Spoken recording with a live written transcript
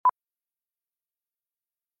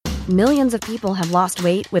Millions of people have lost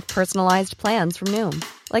weight with personalized plans from Noom.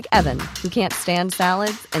 Like Evan, who can't stand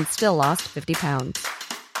salads and still lost 50 pounds.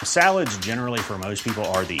 Salads generally for most people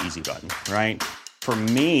are the easy button, right? For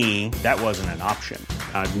me, that wasn't an option.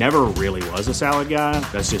 I never really was a salad guy.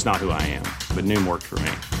 That's just not who I am. But Noom worked for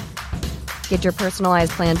me. Get your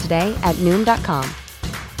personalized plan today at Noom.com.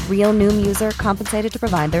 Real Noom user compensated to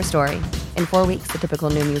provide their story. In 4 weeks, the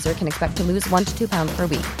typical Noom user can expect to lose 1 to 2 pounds per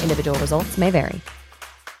week. Individual results may vary.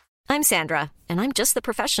 I'm Sandra, and I'm just the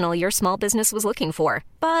professional your small business was looking for.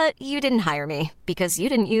 But you didn't hire me because you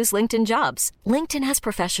didn't use LinkedIn Jobs. LinkedIn has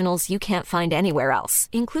professionals you can't find anywhere else,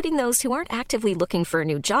 including those who aren't actively looking for a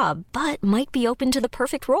new job, but might be open to the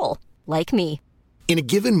perfect role, like me. In a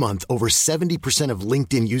given month, over 70% of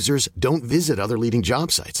LinkedIn users don't visit other leading job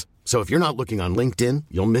sites. So if you're not looking on LinkedIn,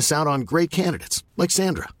 you'll miss out on great candidates like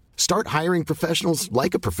Sandra. Start hiring professionals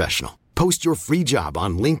like a professional. Post your free job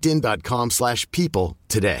on linkedin.com/people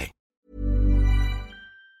today.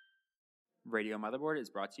 Radio Motherboard is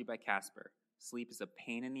brought to you by Casper. Sleep is a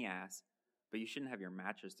pain in the ass, but you shouldn't have your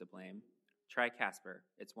mattress to blame. Try Casper.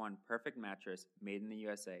 It's one perfect mattress made in the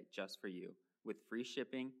USA just for you, with free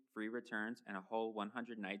shipping, free returns, and a whole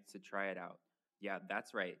 100 nights to try it out. Yeah,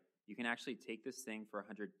 that's right. You can actually take this thing for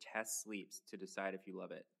 100 test sleeps to decide if you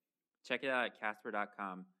love it. Check it out at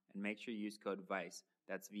Casper.com and make sure you use code VICE,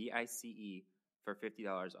 that's VICE, for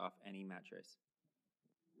 $50 off any mattress.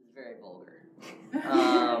 It's very vulgar.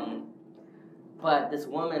 But this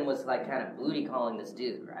woman was like kind of booty calling this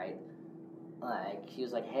dude, right? Like, she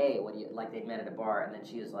was like, hey, what do you, like they'd met at a bar, and then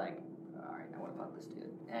she was like, all right, I want to fuck this dude.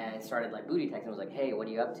 And started like booty texting, was like, hey, what are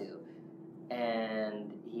you up to?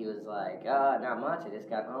 And he was like, not much, I just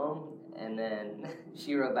got home. And then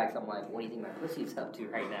she wrote back something like, what do you think my pussy's up to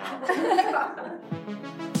right now?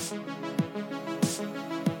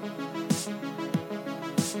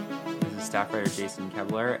 Staff writer Jason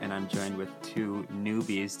Kevler, and I'm joined with two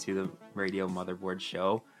newbies to the Radio Motherboard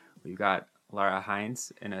show. We've got Laura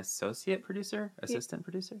Hines, an assistant producer?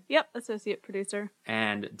 Yep, associate producer.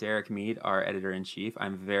 And Derek Mead, our editor-in-chief.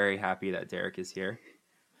 I'm very happy that Derek is here.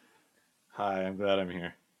 Hi, I'm glad I'm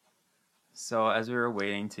here. So as we were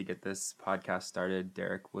waiting to get this podcast started,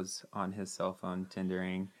 Derek was on his cell phone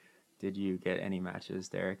Tindering. Did you get any matches,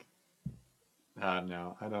 Derek?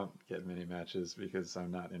 No, I don't get many matches because I'm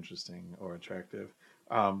not interesting or attractive.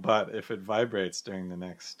 But if it vibrates during the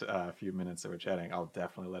next few minutes that we're chatting, I'll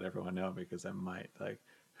definitely let everyone know because I might like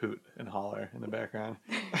hoot and holler in the background.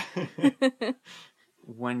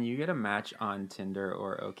 When you get a match on Tinder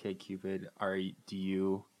or OkCupid, do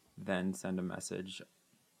you then send a message?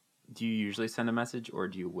 Do you usually send a message, or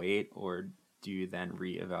do you wait, or do you then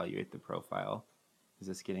reevaluate the profile? Is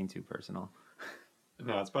this getting too personal?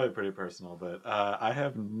 No, it's probably pretty personal, but I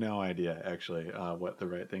have no idea, actually, what the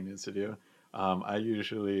right thing is to do. I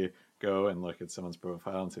usually go and look at someone's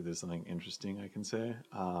profile and see if there's something interesting I can say,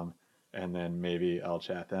 and then maybe I'll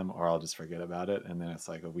chat them, or I'll just forget about it, and then it's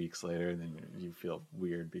like a weeks later, and then you feel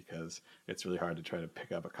weird because it's really hard to try to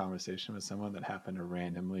pick up a conversation with someone that happened to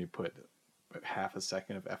randomly put half a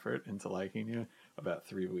second of effort into liking you about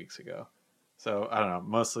 3 weeks ago. So, I don't know,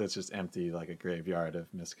 mostly it's just empty, like a graveyard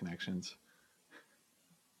of misconnections.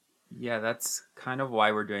 Yeah, that's kind of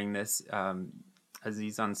why we're doing this.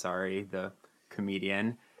 Aziz Ansari, the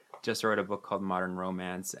comedian, just wrote a book called Modern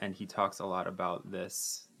Romance, and he talks a lot about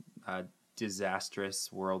this disastrous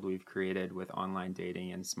world we've created with online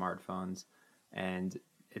dating and smartphones. And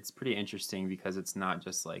it's pretty interesting because it's not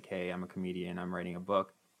just like, hey, I'm a comedian, I'm writing a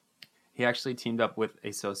book. He actually teamed up with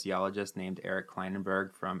a sociologist named Eric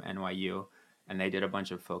Kleinenberg from NYU, and they did a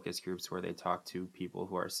bunch of focus groups where they talked to people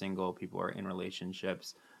who are single, people who are in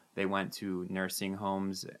relationships. They went to nursing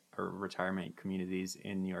homes or retirement communities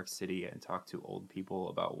in New York City and talked to old people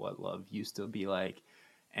about what love used to be like.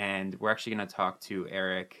 And we're actually going to talk to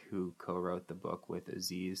Eric, who co-wrote the book with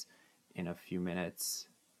Aziz, in a few minutes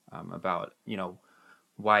about,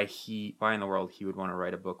 why in the world he would want to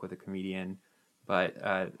write a book with a comedian. But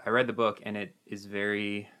I read the book, and it's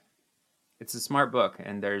a smart book,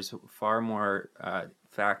 and there's far more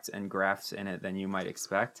facts and graphs in it than you might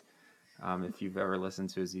expect. If you've ever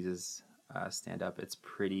listened to Aziz's stand-up,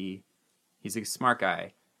 he's a smart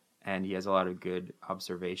guy, and he has a lot of good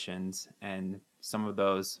observations. And some of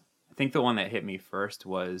those, I think the one that hit me first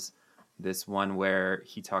was this one where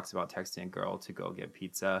he talks about texting a girl to go get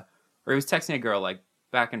pizza, or he was texting a girl like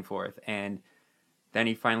back and forth, and then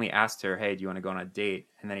he finally asked her, hey, do you want to go on a date?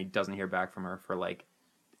 And then he doesn't hear back from her for like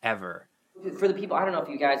ever. For the people, I don't know if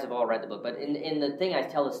you guys have all read the book, but in the thing I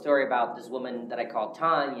tell a story about this woman that I call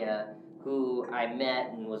Tanya, who I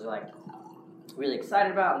met and was like really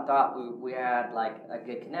excited about and thought we had like a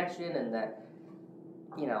good connection, and that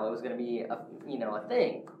it was going to be a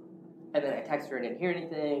thing. And then I texted her and didn't hear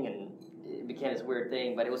anything, and it became this weird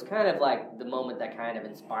thing. But it was kind of like the moment that kind of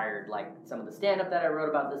inspired like some of the stand-up that I wrote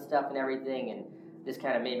about this stuff and everything, and this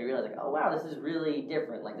kind of made me realize like, oh wow, this is really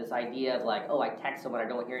different. Like this idea of like, oh, I text someone, I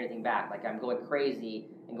don't hear anything back. Like I'm going crazy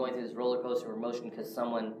and going through this roller coaster of emotion because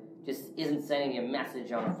someone just isn't sending me a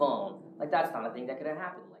message on a phone. Like that's not a thing that could have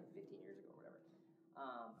happened like 15 years ago or whatever.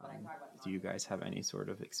 But I talk about. Do you guys have any sort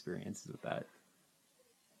of experiences with that?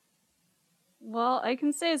 Well, I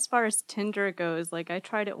can say as far as Tinder goes, like I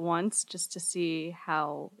tried it once just to see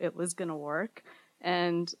how it was going to work.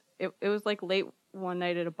 And it was like late one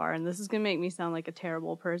night at a bar, and this is going to make me sound like a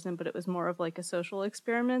terrible person, but it was more of like a social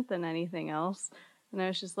experiment than anything else. And I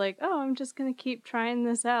was just like, oh, I'm just going to keep trying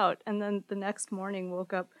this out. And then the next morning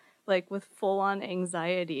woke up like with full-on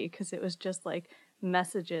anxiety because it was just like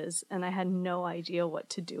messages and I had no idea what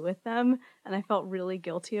to do with them, and I felt really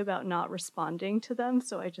guilty about not responding to them,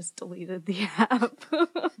 so I just deleted the app.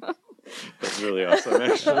 That's really awesome,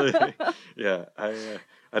 actually. Yeah,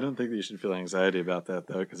 I don't think that you should feel anxiety about that,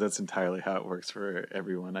 though, because that's entirely how it works for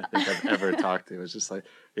everyone I think I've ever talked to. It's just like,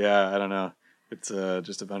 yeah, I don't know. It's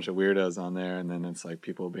just a bunch of weirdos on there, and then it's like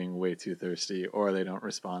people being way too thirsty, or they don't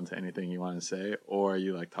respond to anything you want to say, or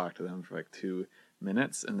you like talk to them for like 2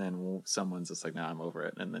 minutes, and then someone's just like, nah, I'm over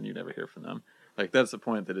it, and then you never hear from them. Like, that's the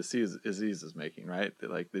point that Aziz is making, right?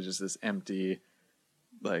 That like there's just this empty,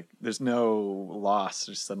 like there's no loss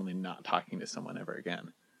just suddenly not talking to someone ever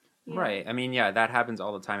again. Yeah. Right. I mean, yeah, that happens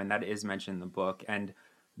all the time, and that is mentioned in the book. And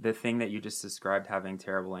the thing that you just described, having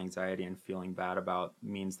terrible anxiety and feeling bad about,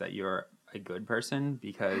 means that you're a good person,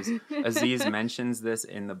 because Aziz mentions this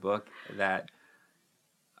in the book that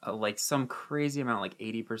like some crazy amount, like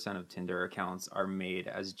 80% of Tinder accounts are made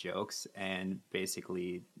as jokes and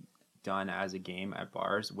basically done as a game at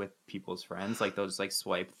bars with people's friends. Like they'll just like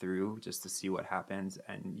swipe through just to see what happens,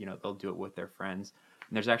 and they'll do it with their friends.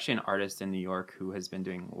 And there's actually an artist in New York who has been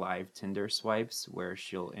doing live Tinder swipes where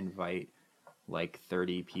she'll invite like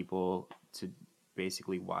 30 people to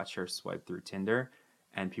basically watch her swipe through Tinder,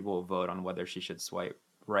 and people will vote on whether she should swipe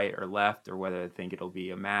right or left, or whether they think it'll be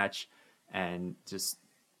a match. And just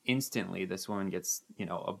instantly this woman gets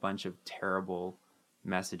a bunch of terrible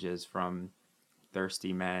messages from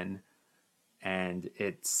thirsty men, and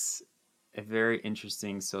it's a very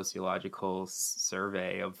interesting sociological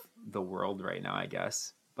survey of the world right now, I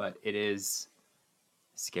guess. But it is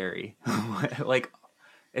scary. Like,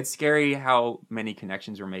 it's scary how many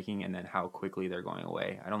connections we're making and then how quickly they're going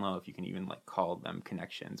away. I don't know if you can even like call them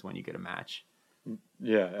connections when you get a match.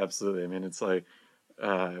 Yeah, absolutely. I mean, it's like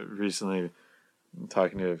recently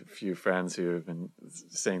talking to a few friends who have been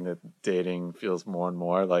saying that dating feels more and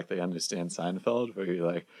more like they understand Seinfeld, where you're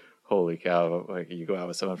like, holy cow, like you go out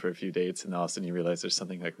with someone for a few dates and all of a sudden you realize there's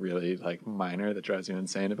something like really like minor that drives you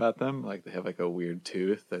insane about them. Like they have like a weird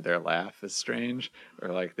tooth, or their laugh is strange,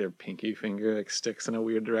 or like their pinky finger like sticks in a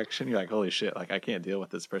weird direction. You're like, holy shit, like I can't deal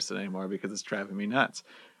with this person anymore because it's driving me nuts.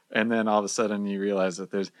 And then all of a sudden you realize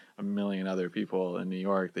that there's a million other people in New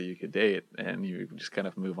York that you could date, and you just kind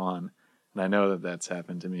of move on. And I know that that's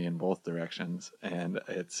happened to me in both directions, and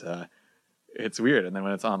it's weird. And then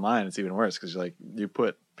when it's online, it's even worse, because you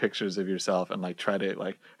put pictures of yourself and like try to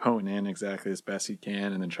like hone in exactly as best you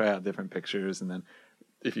can, and then try out different pictures, and then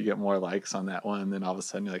if you get more likes on that one, then all of a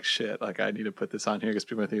sudden you're like, shit, like I need to put this on here because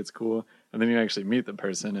people think it's cool. And then you actually meet the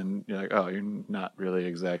person and you're like, oh, you're not really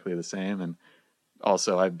exactly the same. And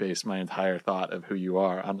also, I base my entire thought of who you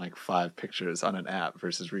are on like 5 pictures on an app,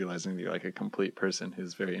 versus realizing that you're like a complete person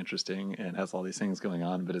who's very interesting and has all these things going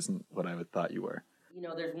on, but isn't what I would thought you were.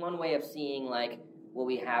 There's one way of seeing like what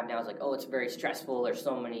we have now is like, oh, it's very stressful. There's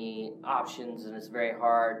so many options and it's very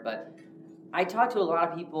hard. But I talk to a lot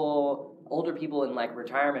of people, older people in like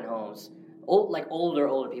retirement homes.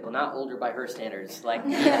 Older people, not older by her standards, like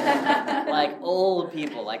like old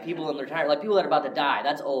people, like people in retirement, like people that are about to die.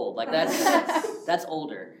 That's old, like that's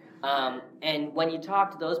older. And when you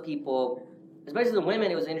talk to those people, especially the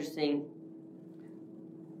women, it was interesting.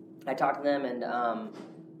 I talked to them, and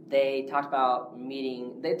they talked about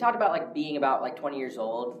like being about like 20 years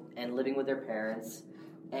old and living with their parents,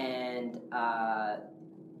 and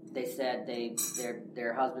they said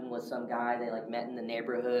their husband was some guy they like met in the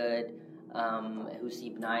neighborhood. Who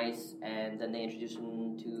seemed nice, and then they introduced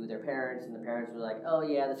him to their parents, and the parents were like, oh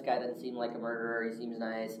yeah, this guy doesn't seem like a murderer, he seems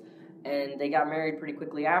nice. And they got married pretty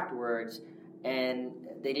quickly afterwards, and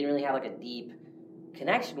they didn't really have like a deep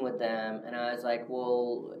connection with them. And I was like,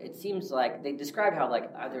 well, it seems like they described how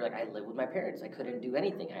like they're like, I lived with my parents, I couldn't do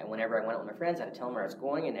anything. Whenever I went out with my friends, I had to tell them where I was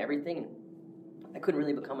going and everything, and I couldn't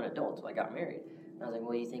really become an adult until I got married. And I was like,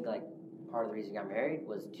 well, you think like part of the reason you got married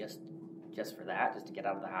was just just for that, just to get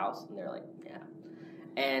out of the house. And they're like, yeah.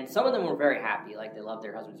 And some of them were very happy, like they loved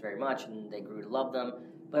their husbands very much and they grew to love them.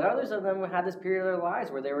 But others of them had this period of their lives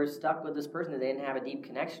where they were stuck with this person that they didn't have a deep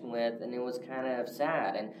connection with, and it was kind of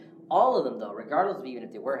sad. And all of them, though, regardless of even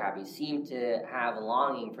if they were happy, seemed to have a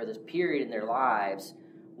longing for this period in their lives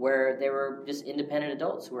where they were just independent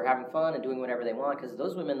adults who were having fun and doing whatever they want. Because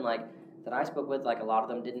those women, like, that I spoke with, like, a lot of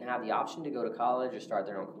them didn't have the option to go to college or start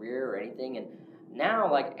their own career or anything. And now,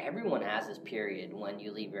 like, everyone has this period when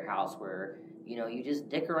you leave your house where, you know, you just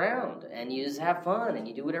dick around and you just have fun and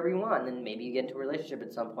you do whatever you want. And then maybe you get into a relationship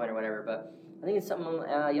at some point or whatever. But I think it's something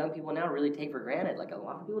young people now really take for granted. Like, a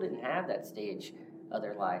lot of people didn't have that stage of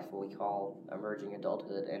their life, what we call emerging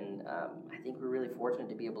adulthood. And I think we're really fortunate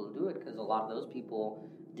to be able to do it because a lot of those people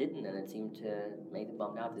didn't, and it seemed to make them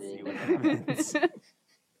bummed out that they didn't.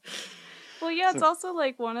 Well, yeah, it's also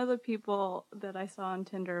like one of the people that I saw on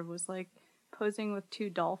Tinder was like posing with 2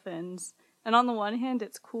 dolphins. And on the one hand,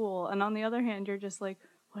 it's cool. And on the other hand, you're just like,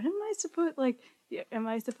 what am I supposed, like, am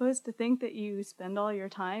I supposed to think that you spend all your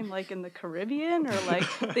time, like, in the Caribbean? Or, like,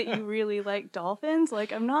 that you really like dolphins?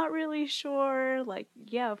 Like, I'm not really sure. Like,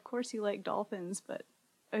 yeah, of course you like dolphins, but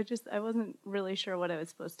I wasn't really sure what I was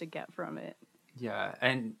supposed to get from it. Yeah,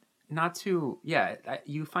 and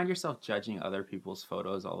you find yourself judging other people's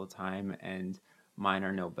photos all the time, and mine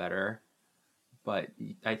are no better. But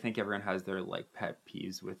I think everyone has their, like, pet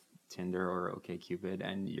peeves with Tinder or OkCupid,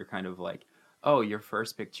 and you're kind of like, oh, your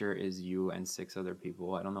first picture is you and 6 other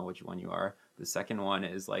people. I don't know which one you are. The second one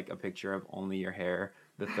is like a picture of only your hair.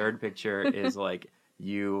 The third picture is like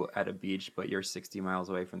you at a beach, but you're 60 miles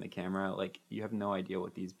away from the camera. Like, you have no idea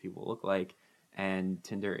what these people look like. And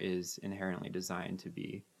Tinder is inherently designed to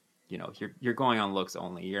be, you know, you're going on looks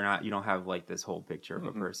only. You don't have like this whole picture of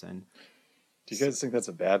a person. Do you guys think that's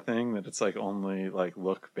a bad thing, that it's like only like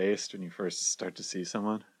look based when you first start to see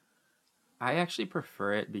someone? I actually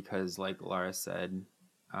prefer it because, like Lara said,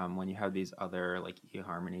 when you have these other like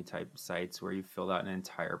eHarmony type sites where you filled out an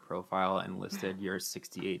entire profile and listed your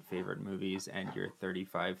 68 favorite movies and your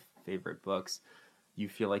 35 favorite books, you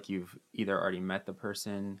feel like you've either already met the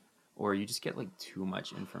person or you just get like too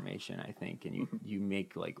much information, I think, and you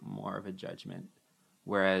make like more of a judgment.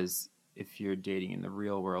 Whereas if you're dating in the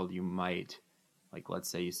real world, you might, like, let's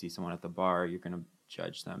say you see someone at the bar, you're going to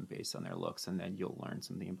judge them based on their looks, and then you'll learn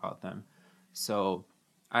something about them. So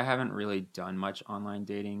I haven't really done much online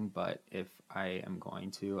dating, but if I am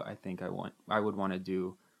going to, I think I would want to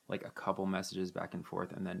do like a couple messages back and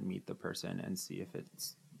forth and then meet the person and see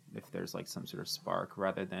if there's like some sort of spark,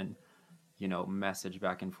 rather than, you know, message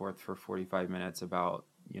back and forth for 45 minutes about,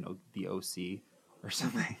 you know, the OC or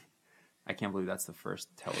something. I can't believe that's the first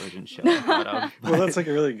television show I thought of. Well, that's like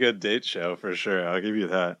a really good date show for sure. I'll give you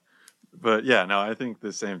that. But yeah, no, I think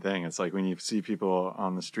the same thing. It's like when you see people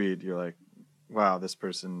on the street, you're like, wow, this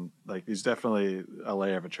person, like, there's definitely a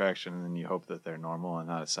layer of attraction, and then you hope that they're normal and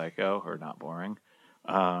not a psycho or not boring,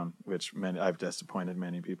 which I've disappointed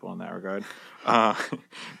many people in that regard.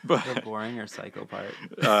 But the boring or psycho part?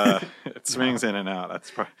 It swings in and out.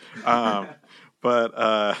 That's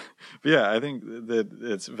but yeah, I think that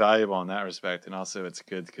it's valuable in that respect, and also it's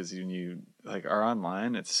good because you like are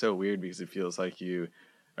online. It's so weird because it feels like you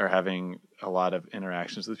are having a lot of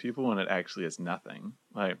interactions with people when it actually is nothing.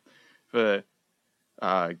 Like, but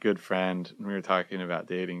good friend, and we were talking about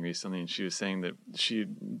dating recently, and she was saying that she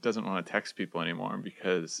doesn't want to text people anymore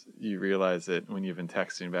because you realize that when you've been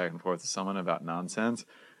texting back and forth with someone about nonsense,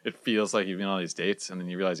 it feels like you've been on these dates, and then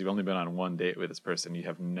you realize you've only been on one date with this person. You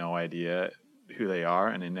have no idea who they are,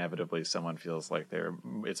 and inevitably someone feels like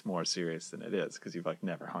it's more serious than it is because you've like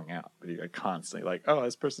never hung out, but you're constantly like, oh,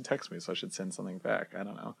 this person texts me, so I should send something back. I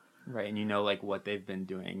don't know. Right, and you know, like, what they've been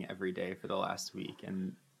doing every day for the last week,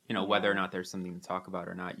 and you know, whether or not there's something to talk about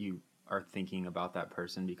or not, you are thinking about that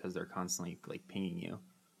person because they're constantly like pinging you.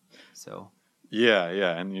 So yeah,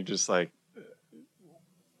 and you just like,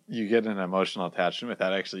 you get an emotional attachment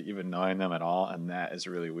without actually even knowing them at all, and that is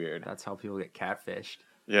really weird. That's how people get catfished.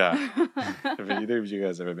 Yeah. Have either of you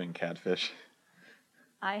guys ever been catfished?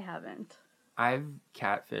 I haven't. I've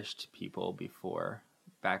catfished people before,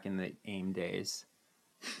 back in the AIM days.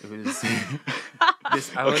 It was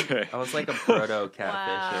I was like a proto catfisher,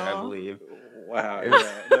 I believe. Wow,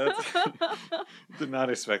 yeah, did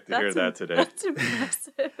not expect to hear that today. That's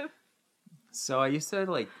impressive. So I used to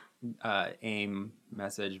like AIM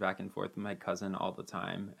message back and forth with my cousin all the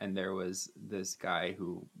time, and there was this guy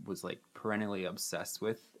who was like perennially obsessed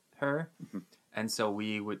with her, and so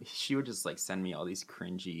she would just like send me all these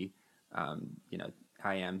cringy, you know,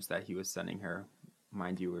 IMs that he was sending her.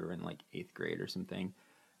 Mind you, we were in like 8th grade or something.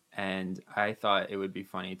 And I thought it would be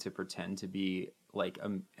funny to pretend to be like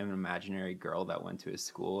an imaginary girl that went to his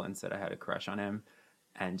school and said I had a crush on him,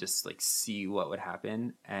 and just like see what would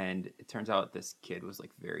happen. And it turns out this kid was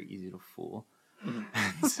like very easy to fool.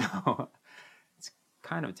 And so it's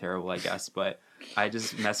kind of terrible, I guess, but I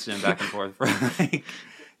just messaged him back and forth for like,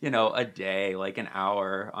 a day, like an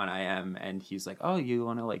hour on IM, and he's like, "Oh, you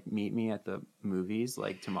want to like meet me at the movies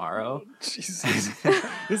like tomorrow?" Jesus,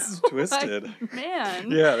 this is twisted. Like, man.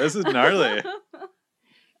 Yeah, this is gnarly.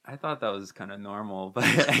 I thought that was kind of normal, but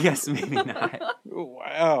I guess maybe not.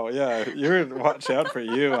 Wow, yeah, you're watch out for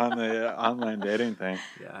you on the online dating thing.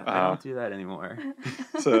 Yeah, I don't do that anymore.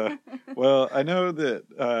 So, well, I know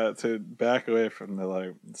that to back away from the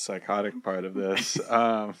like psychotic part of this,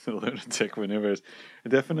 the lunatic maneuvers,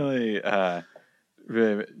 definitely.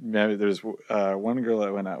 Maybe there's one girl I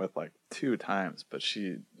went out with like 2 times, but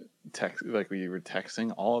she we were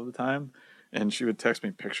texting all of the time. And she would text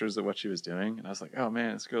me pictures of what she was doing. And I was like, oh,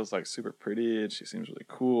 man, this girl's, like, super pretty. And she seems really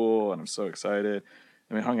cool. And I'm so excited.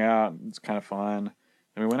 And we hung out. And it's kind of fun.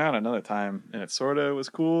 And we went out another time. And it sort of was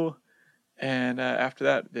cool. And after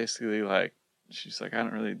that, basically, like, she's like, I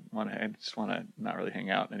just want to not really hang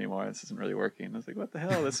out anymore. This isn't really working. And I was like, what the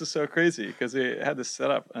hell? This is so crazy. Because we had this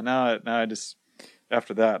set up. And now I just,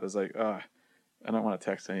 after that, I was like, oh, I don't want to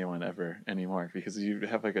text anyone ever anymore. Because you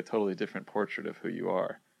have, like, a totally different portrait of who you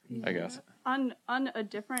are. I guess. On a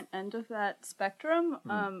different end of that spectrum,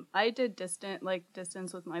 I did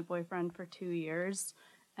distance with my boyfriend for 2 years,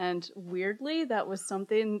 and weirdly, that was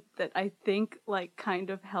something that I think like kind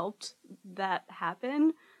of helped that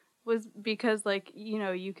happen, was because like,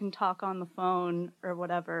 you can talk on the phone or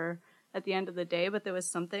whatever at the end of the day, but there was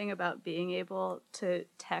something about being able to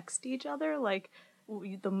text each other, like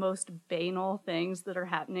the most banal things that are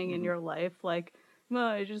happening in your life, like, well,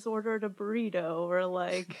 I just ordered a burrito, or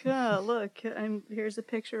like, oh, look, here's a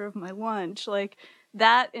picture of my lunch. Like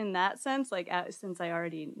that, in that sense, like since I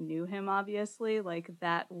already knew him, obviously, like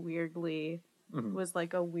that weirdly was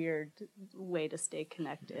like a weird way to stay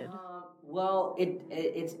connected. Well,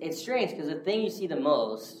 it's strange because the thing you see the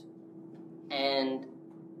most, and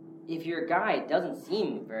if you're a guy, it doesn't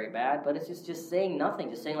seem very bad, but it's just saying nothing,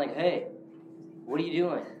 just saying like, hey, what are you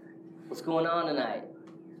doing? What's going on tonight?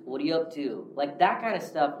 What are you up to? Like, that kind of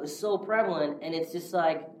stuff is so prevalent, and it's just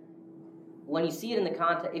like, when you see it in the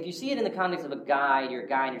context, if you see it in the context of a guy, and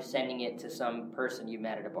you're sending it to some person you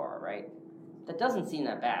met at a bar, right? That doesn't seem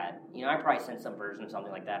that bad. I probably sent some version of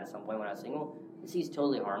something like that at some point when I was single. It seems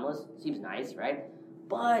totally harmless. It seems nice, right?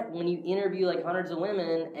 But when you interview, like, hundreds of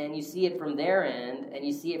women, and you see it from their end, and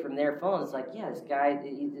you see it from their phones, it's like, yeah, this guy,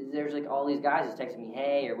 there's, like, all these guys just texting me,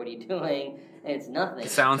 hey, or what are you doing? And it's nothing.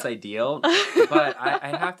 It sounds ideal, but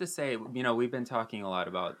I have to say, we've been talking a lot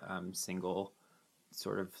about single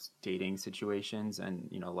sort of dating situations, and,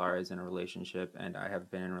 Lara's in a relationship, and I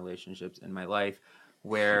have been in relationships in my life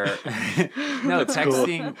where, no,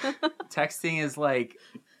 texting is like,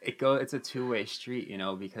 it's a two-way street,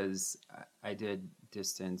 because I did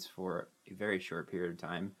distance for a very short period of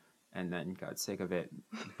time and then got sick of it.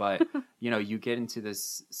 But, you get into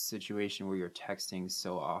this situation where you're texting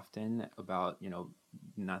so often about,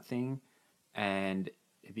 nothing, and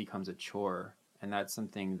it becomes a chore. And that's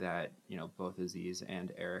something that, both Aziz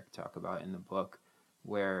and Eric talk about in the book,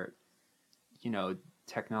 where,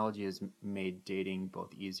 technology has made dating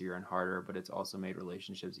both easier and harder, but it's also made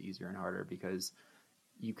relationships easier and harder because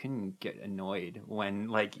you can get annoyed when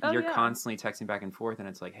you're constantly texting back and forth, and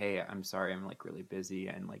it's like, hey, I'm sorry, I'm like really busy,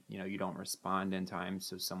 and you don't respond in time,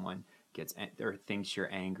 so someone gets or thinks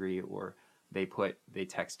you're angry, or they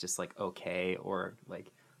text just like okay, or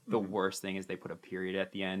like the worst thing is they put a period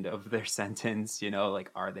at the end of their sentence,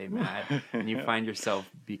 like, are they mad? And you find yourself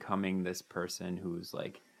becoming this person who's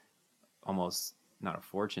like almost not a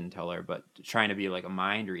fortune teller, but trying to be like a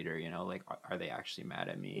mind reader, like, are they actually mad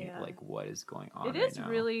at me? Yeah. Like, what is going on right now? It is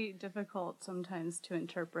really difficult sometimes to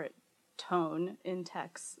interpret tone in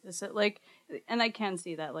text. Is it like, and I can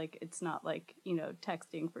see that, like, it's not like,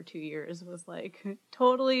 texting for 2 years was like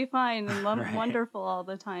totally fine and right. Wonderful all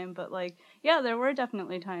the time. But like, yeah, there were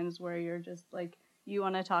definitely times where you're just like, you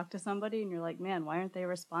want to talk to somebody and you're like, man, why aren't they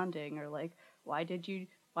responding? Or like, why did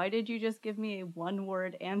you just give me a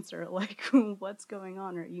one-word answer? Like, what's going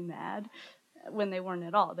on? Are you mad? When they weren't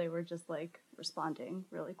at all. They were just, like, responding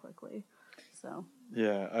really quickly. So.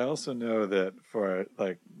 Yeah, I also know that for,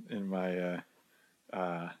 like, in my,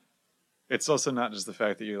 it's also not just the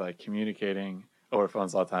fact that you're, like, communicating over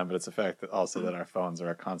phones all the time, but it's the fact that also that our phones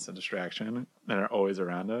are a constant distraction and are always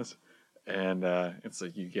around us. And it's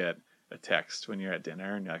like you get a text when you're at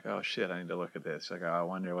dinner and you're like, oh shit, I need to look at this. You're like, oh, I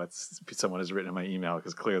wonder what someone has written in my email,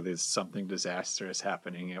 because clearly there's something disastrous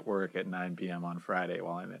happening at work at 9 p.m. on Friday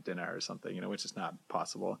while I'm at dinner or something, which is not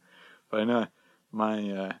possible. But I know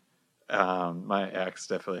my ex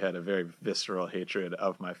definitely had a very visceral hatred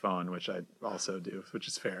of my phone, which I also do, which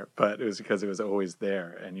is fair. But it was because it was always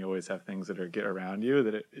there, and you always have things that get around you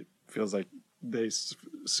that it feels like they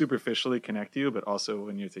superficially connect you, but also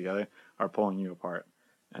when you're together are pulling you apart.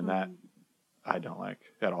 And that I don't like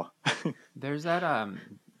at all. There's that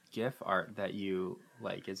GIF art that you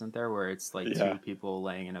like, isn't there? Where it's like two people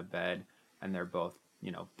laying in a bed and they're both,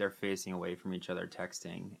 they're facing away from each other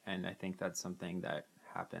texting. And I think that's something that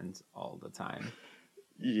happens all the time.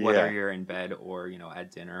 Yeah. Whether you're in bed or,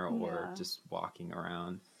 at dinner or just walking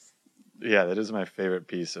around. Yeah, that is my favorite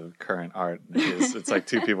piece of current art. It's like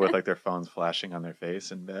two people with like their phones flashing on their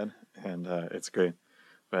face in bed. And it's great.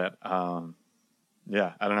 But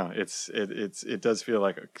yeah, I don't know. It does feel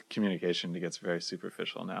like a communication gets very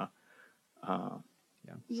superficial now.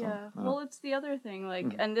 Well, it's the other thing,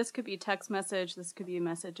 like, and this could be text message, this could be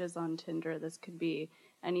messages on Tinder, this could be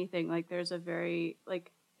anything. Like, there's a very,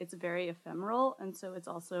 like, it's very ephemeral, and so it's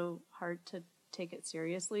also hard to take it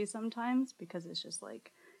seriously sometimes because it's just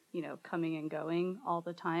like, coming and going all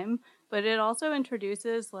the time. But it also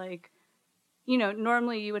introduces, like,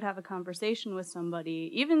 normally you would have a conversation with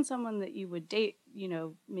somebody, even someone that you would date,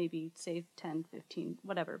 maybe say 10, 15,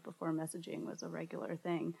 whatever, before messaging was a regular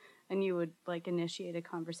thing. And you would like initiate a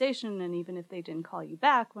conversation. And even if they didn't call you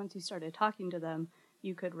back, once you started talking to them,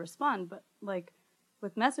 you could respond. But like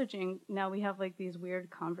with messaging, now we have like these weird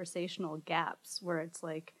conversational gaps where it's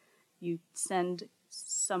like you send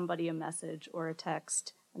somebody a message or a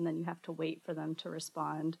text and then you have to wait for them to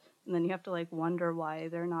respond. And then you have to like wonder why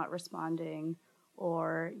they're not responding,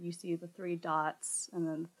 or you see the 3 dots and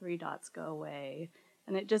then the 3 dots go away.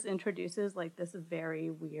 And it just introduces like this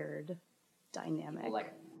very weird dynamic. Well,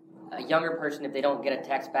 like a younger person, if they don't get a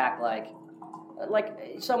text back, like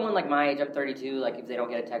someone like my age, I'm 32, like if they don't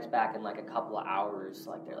get a text back in like a couple of hours,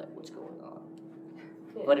 like they're like, what's going on?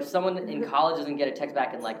 But if someone in college doesn't get a text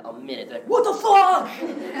back in like a minute, they're like, what the fuck?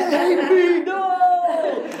 No!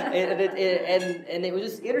 And it was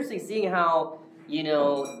just interesting seeing how,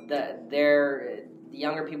 the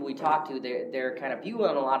younger people we talk to, their kind of view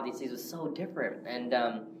on a lot of these things was so different. And,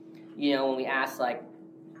 when we asked like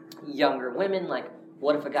younger women, like,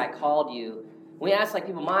 what if a guy called you? When we asked like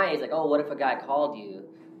people my age, like, oh, what if a guy called you?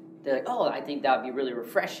 They're like, oh, I think that would be really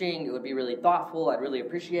refreshing. It would be really thoughtful. I'd really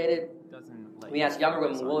appreciate it. We ask younger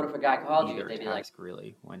women, what if a guy called you? They'd be like,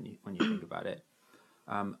 really, when you think about it.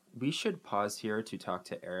 We should pause here to talk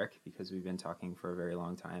to Eric because we've been talking for a very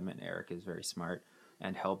long time, and Eric is very smart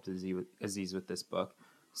and helped Aziz with this book.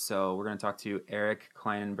 So we're going to talk to Eric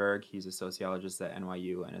Kleinenberg. He's a sociologist at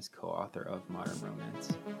NYU and is co-author of Modern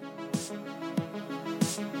Romance.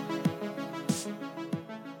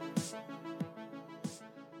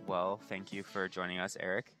 Well, thank you for joining us,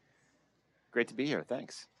 Eric. Great to be here.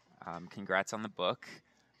 Thanks. Congrats on the book.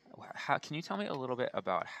 Can you tell me a little bit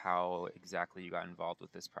about how exactly you got involved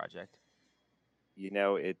with this project?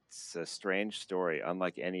 It's a strange story,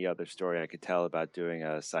 unlike any other story I could tell about doing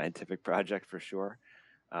a scientific project for sure.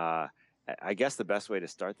 I guess the best way to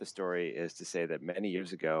start the story is to say that many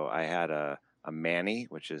years ago, I had a manny,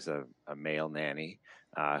 which is a male nanny,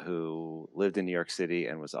 who lived in New York City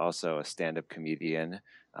and was also a stand-up comedian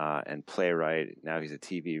and playwright. Now he's a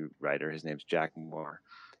TV writer. His name's Jack Moore.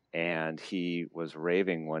 And he was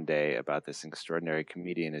raving one day about this extraordinary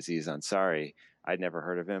comedian, Aziz Ansari. I'd never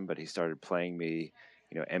heard of him, but he started playing me,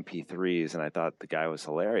 MP3s, and I thought the guy was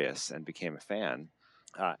hilarious and became a fan.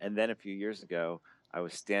 And then a few years ago, I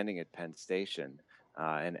was standing at Penn Station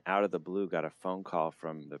and out of the blue got a phone call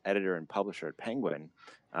from the editor and publisher at Penguin,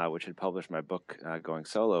 which had published my book Going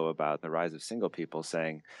Solo about the rise of single people,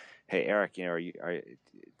 saying, "Hey, Eric,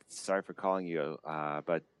 sorry for calling you,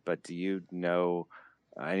 but do you know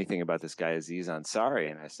anything about this guy Aziz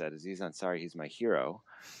Ansari?" And I said, "Aziz Ansari, he's my hero."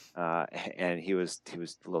 And he was a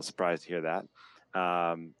little surprised to hear that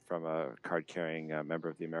from a card-carrying member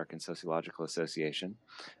of the American Sociological Association.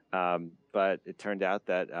 But it turned out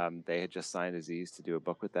that they had just signed Aziz to do a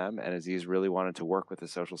book with them, and Aziz really wanted to work with a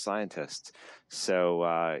social scientist.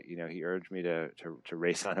 So, he urged me to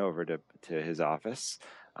race on over to his office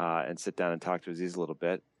and sit down and talk to Aziz a little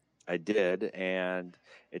bit. I did, and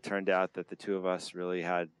it turned out that the two of us really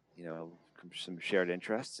had, some shared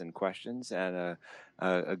interests and questions and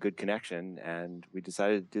a good connection, and we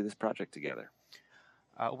decided to do this project together.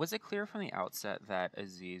 Was it clear from the outset that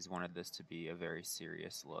Aziz wanted this to be a very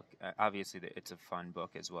serious look? Obviously, it's a fun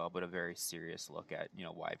book as well, but a very serious look at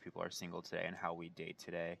why people are single today and how we date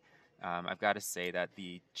today. I've got to say that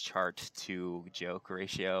the chart to joke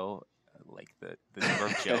ratio, like the number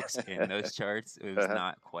of jokes in those charts, it was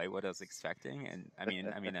not quite what I was expecting. And I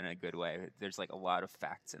mean in a good way. There's like a lot of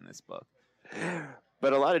facts in this book.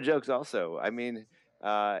 But a lot of jokes also. I mean,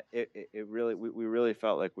 it really, we really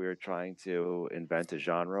felt like we were trying to invent a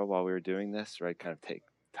genre while we were doing this, right? Kind of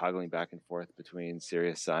toggling back and forth between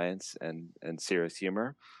serious science and serious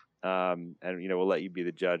humor. And, we'll let you be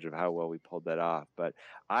the judge of how well we pulled that off. But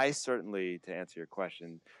I certainly, to answer your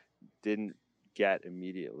question, didn't get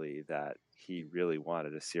immediately that he really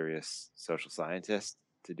wanted a serious social scientist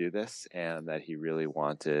to do this, and that he really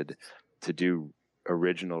wanted to do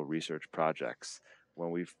original research projects.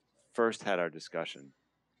 When we first had our discussion,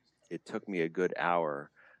 it took me a good hour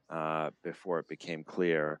before it became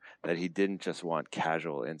clear that he didn't just want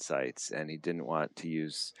casual insights, and he didn't want to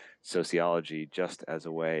use sociology just as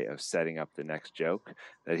a way of setting up the next joke,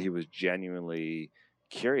 that he was genuinely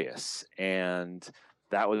curious. And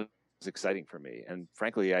that was exciting for me. And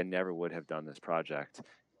frankly, I never would have done this project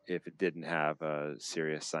if it didn't have a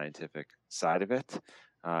serious scientific side of it.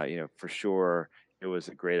 For sure, it was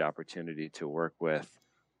a great opportunity to work with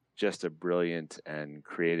just a brilliant and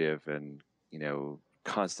creative and,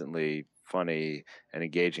 constantly funny and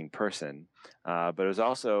engaging person. But it was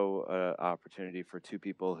also an opportunity for two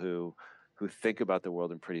people who think about the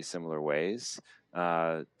world in pretty similar ways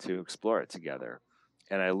to explore it together.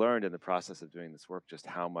 And I learned in the process of doing this work just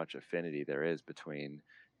how much affinity there is between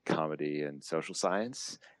comedy and social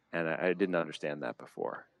science. And I didn't understand that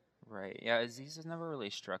before. Right. Yeah, Aziz has never really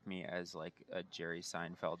struck me as like a Jerry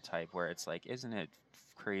Seinfeld type, where it's like, isn't it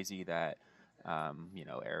crazy that,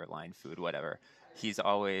 airline food, whatever. He's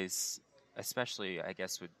always, especially, I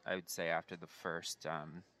guess, I would say after the first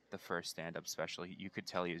stand-up special, you could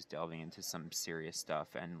tell he was delving into some serious stuff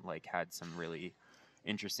and like had some really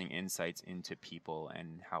interesting insights into people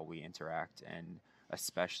and how we interact, and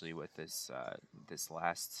especially with this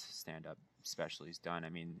last stand-up special he's done. I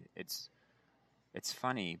mean, it's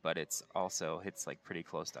funny, but it's like pretty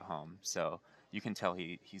close to home. So you can tell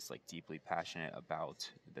he's like deeply passionate about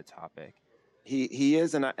the topic. He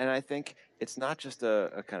is, and I think it's not just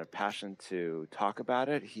a kind of passion to talk about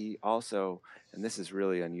it. He also, and this is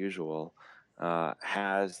really unusual,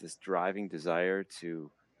 has this driving desire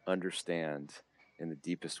to understand in the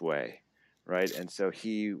deepest way, right? And so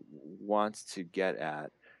he wants to get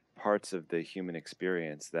at parts of the human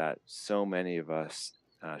experience that so many of us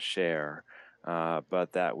share,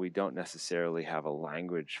 but that we don't necessarily have a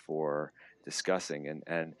language for discussing.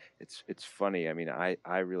 And it's funny. I mean,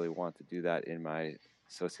 I really want to do that in my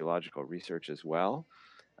sociological research as well.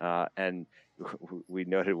 And we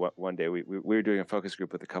noted one day we were doing a focus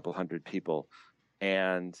group with a couple hundred people,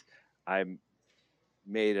 and I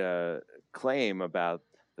made a claim about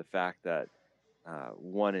the fact that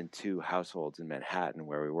 1 in 2 households in Manhattan,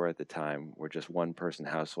 where we were at the time, were just one-person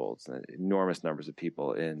households. And enormous numbers of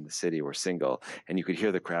people in the city were single, and you could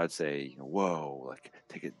hear the crowd say, "Whoa!" Like,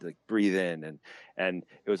 take it, like, breathe in, and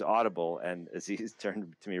it was audible. And Aziz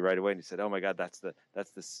turned to me right away and he said, "Oh my God, that's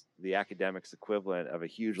the academics equivalent of a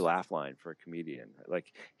huge laugh line for a comedian."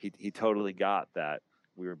 Like, he totally got that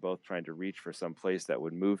we were both trying to reach for some place that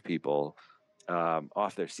would move people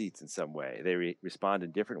off their seats in some way. They respond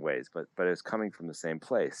in different ways, but it's coming from the same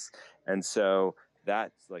place. And so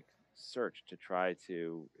that's like search to try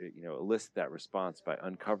to elicit that response by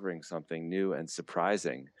uncovering something new and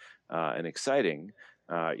surprising and exciting.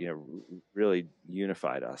 Really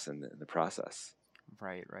unified us in the process.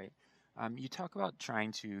 Right. You talk about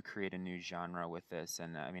trying to create a new genre with this,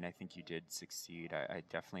 and I mean, I think you did succeed. I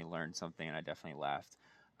definitely learned something, and I definitely laughed.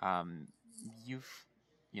 You've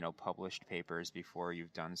published papers before,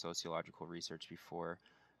 you've done sociological research before.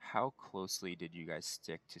 How closely did you guys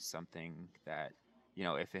stick to something that,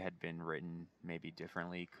 if it had been written maybe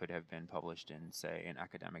differently, could have been published in, say, an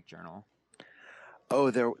academic journal? Oh,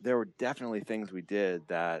 there were definitely things we did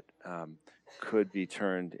that could be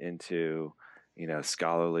turned into,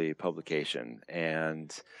 scholarly publication. And,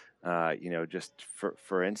 just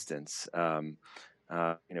for instance,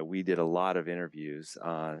 we did a lot of interviews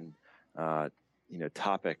on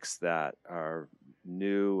topics that are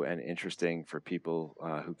new and interesting for people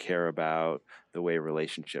who care about the way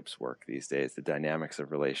relationships work these days, the dynamics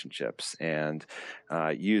of relationships, and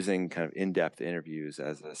using kind of in-depth interviews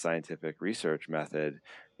as a scientific research method.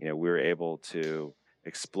 We were able to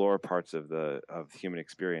explore parts of the human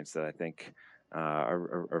experience that I think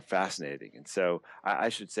are fascinating. And so I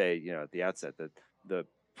should say, at the outset, that the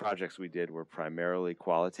projects we did were primarily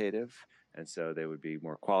qualitative, And so they would be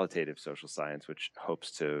more qualitative social science, which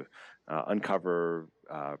hopes to uncover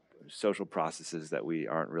social processes that we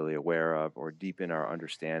aren't really aware of, or deepen our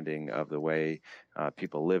understanding of the way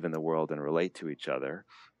people live in the world and relate to each other.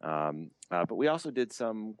 But we also did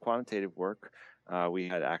some quantitative work. We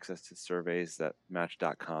had access to surveys that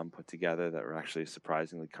Match.com put together that were actually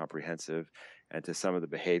surprisingly comprehensive, and to some of the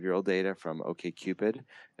behavioral data from OkCupid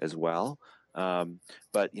as well.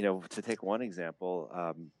 But, to take one example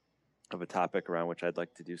of a topic around which I'd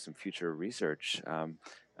like to do some future research,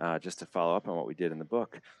 just to follow up on what we did in the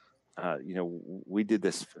book. We did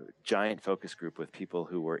this giant focus group with people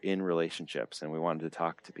who were in relationships, and we wanted to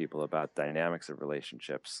talk to people about dynamics of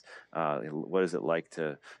relationships. What is it like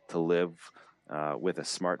to live with a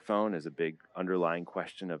smartphone is a big underlying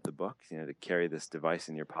question of the book, to carry this device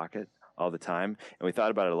in your pocket all the time. And we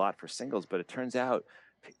thought about it a lot for singles, but it turns out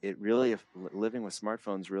living with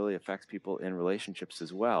smartphones really affects people in relationships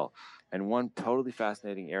as well. And one totally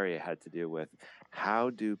fascinating area had to do with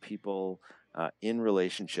how do people in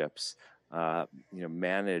relationships,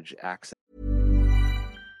 manage access.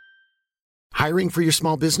 Hiring for your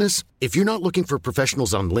small business? If you're not looking for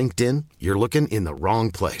professionals on LinkedIn, you're looking in the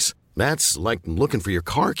wrong place. That's like looking for your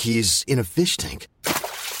car keys in a fish tank.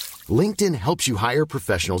 LinkedIn helps you hire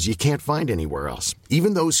professionals you can't find anywhere else,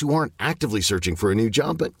 even those who aren't actively searching for a new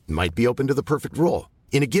job but might be open to the perfect role.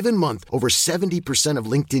 In a given month, over 70% of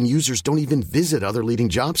LinkedIn users don't even visit other leading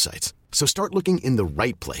job sites. So start looking in the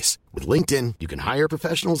right place. With LinkedIn, you can hire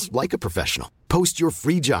professionals like a professional. Post your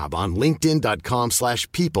free job on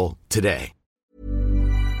linkedin.com/people today.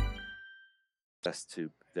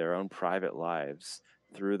 To their own private lives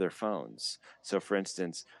through their phones. So, for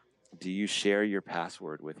instance, do you share your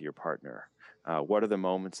password with your partner? What are the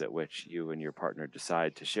moments at which you and your partner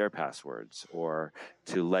decide to share passwords, or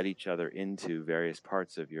to let each other into various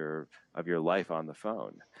parts of your life on the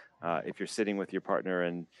phone? If you're sitting with your partner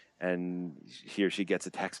and he or she gets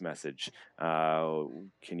a text message,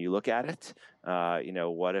 can you look at it?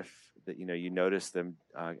 What if you notice them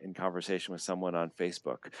in conversation with someone on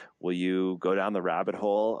Facebook? Will you go down the rabbit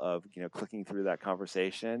hole of clicking through that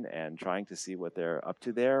conversation and trying to see what they're up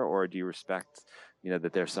to there, or do you respect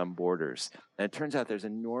that there's some borders? And it turns out there's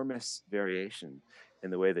enormous variation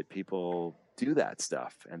in the way that people do that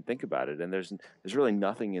stuff and think about it. And there's really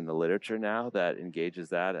nothing in the literature now that engages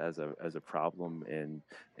that as a problem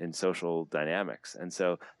in social dynamics. And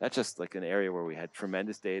so that's just like an area where we had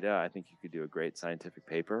tremendous data. I think you could do a great scientific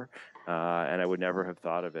paper, and I would never have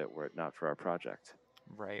thought of it were it not for our project.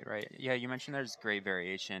 Right. Yeah, you mentioned there's great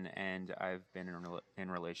variation, and I've been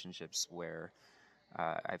in relationships where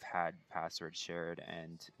I've had passwords shared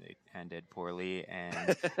and it ended poorly,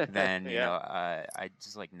 and then I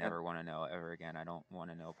just never want to know ever again. I don't want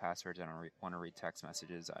to know passwords. I don't want to read text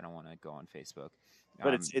messages. I don't want to go on Facebook.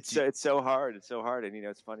 But it's so hard. It's so hard, and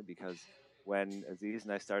it's funny because when Aziz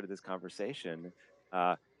and I started this conversation,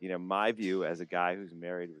 my view as a guy who's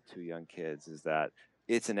married with 2 young kids is that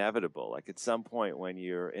it's inevitable. Like at some point when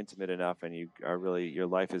you're intimate enough and you are really, your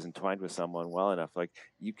life is entwined with someone well enough, like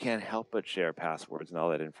you can't help but share passwords and all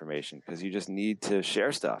that information because you just need to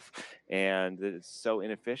share stuff. And it's so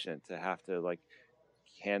inefficient to have to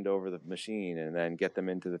hand over the machine and then get them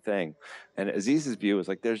into the thing. And Aziz's view is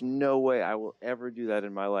there's no way I will ever do that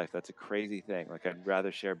in my life. That's a crazy thing. I'd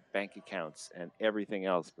rather share bank accounts and everything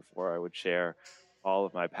else before I would share all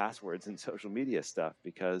of my passwords and social media stuff,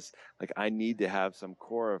 because I need to have some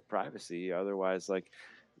core of privacy. Otherwise,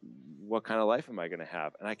 what kind of life am I going to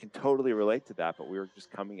have? And I can totally relate to that, but we were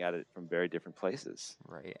just coming at it from very different places.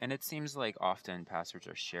 Right. And it seems like often passwords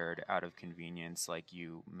are shared out of convenience, like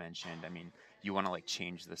you mentioned. I mean, you want to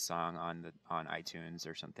change the song on iTunes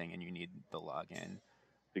or something, and you need the login.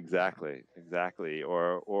 Exactly.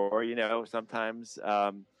 Or sometimes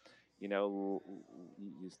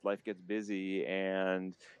life gets busy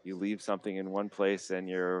and you leave something in one place and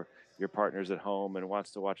your partner's at home and wants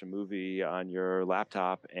to watch a movie on your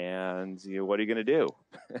laptop, and what are you going to do?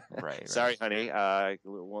 Right. Sorry, honey, I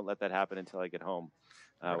won't let that happen until I get home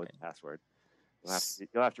with the password.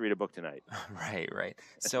 You'll have to read a book tonight. Right.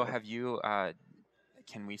 So have you,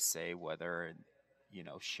 can we say whether,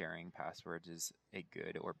 sharing passwords is a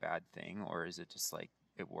good or bad thing, or is it just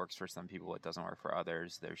it works for some people, it doesn't work for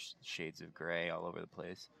others? There's shades of gray all over the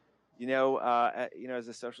place. As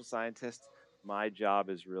a social scientist, my job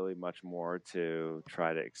is really much more to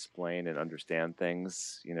try to explain and understand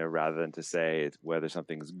things, rather than to say whether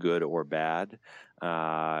something's good or bad.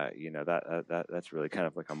 That's really kind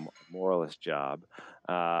of like a moralist job.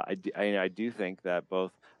 I do think that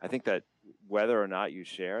I think that whether or not you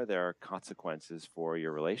share, there are consequences for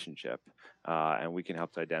your relationship, and we can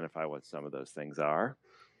help to identify what some of those things are.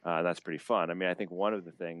 That's pretty fun. I mean, I think one of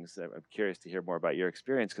the things I'm curious to hear more about your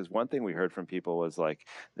experience, because one thing we heard from people was like,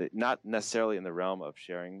 not necessarily in the realm of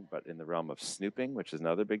sharing, but in the realm of snooping, which is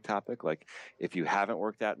another big topic. Like, if you haven't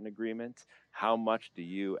worked out an agreement, how much do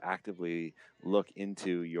you actively look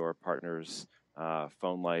into your partner's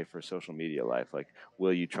phone life or social media life? Like,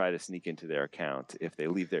 will you try to sneak into their account? If they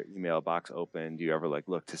leave their email box open, do you ever like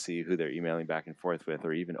look to see who they're emailing back and forth with,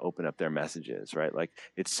 or even open up their messages, right? Like,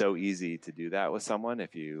 it's so easy to do that with someone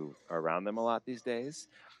if you are around them a lot these days.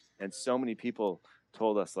 And so many people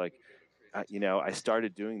told us like, I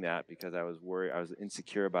started doing that because I was worried, I was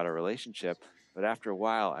insecure about a relationship. But after a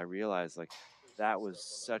while, I realized like that was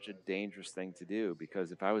such a dangerous thing to do,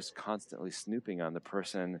 because if I was constantly snooping on the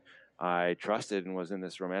person I trusted and was in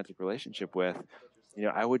this romantic relationship with,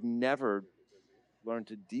 I would never learn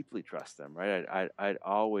to deeply trust them, right? I'd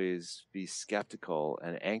always be skeptical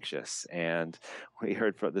and anxious. And we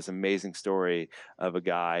heard from this amazing story of a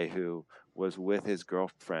guy who was with his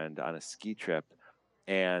girlfriend on a ski trip,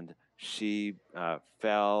 and she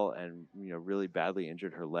fell and really badly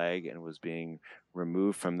injured her leg and was being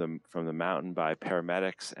removed from the mountain by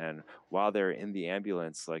paramedics. And while they're in the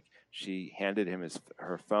ambulance, like, she handed him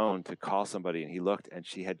her phone to call somebody, and he looked, and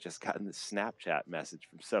she had just gotten this Snapchat message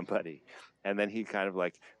from somebody. And then he kind of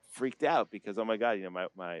like freaked out because, oh my God,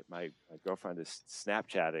 my girlfriend is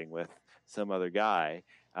Snapchatting with some other guy,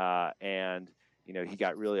 and he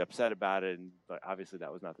got really upset about it, but obviously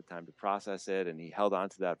that was not the time to process it, and he held on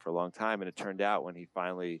to that for a long time. And it turned out when he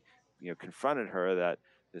finally, confronted her, that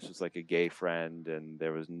this was like a gay friend, and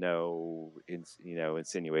there was no,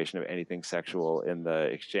 insinuation of anything sexual in the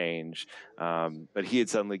exchange. But he had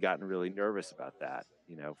suddenly gotten really nervous about that,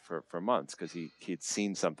 for months, because he'd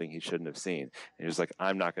seen something he shouldn't have seen. And he was like,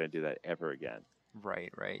 I'm not going to do that ever again.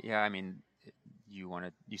 Right. Yeah. I mean, you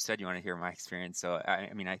said you want to hear my experience. So,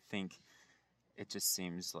 I mean, I think it just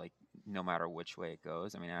seems like no matter which way it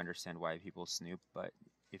goes, I mean, I understand why people snoop, but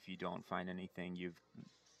if you don't find anything, you've,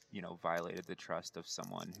 violated the trust of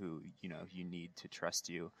someone who, you need to trust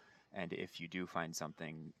you. And if you do find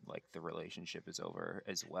something, like, the relationship is over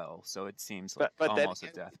as well. So it seems like but almost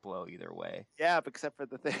a death blow either way. Yeah, except for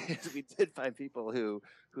the thing is, we did find people who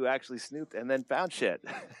actually snooped and then found shit.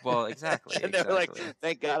 Well, exactly. And they were like,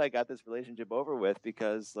 thank God I got this relationship over with,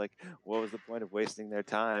 because, like, what was the point of wasting their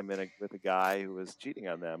time with a guy who was cheating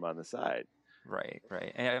on them on the side? Right.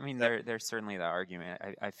 And I mean, there's certainly that argument.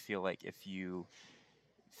 I feel like if you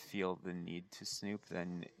feel the need to snoop,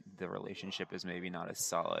 then the relationship is maybe not as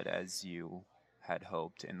solid as you had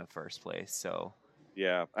hoped in the first place. So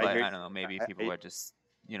yeah, I don't know. Maybe people are just,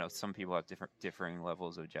 some people have differing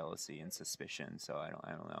levels of jealousy and suspicion. So I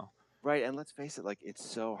don't know. Right, and let's face it, like, it's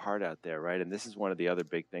so hard out there, right? And this is one of the other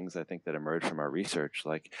big things I think that emerged from our research.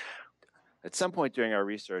 Like, at some point during our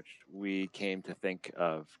research, we came to think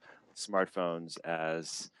of smartphones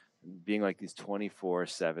as being like these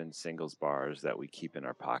 24/7 singles bars that we keep in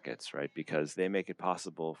our pockets, right? Because they make it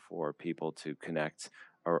possible for people to connect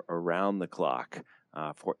around the clock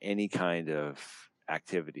for any kind of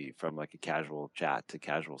activity, from like a casual chat to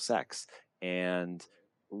casual sex. And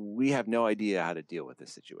we have no idea how to deal with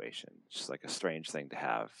this situation. It's just like a strange thing to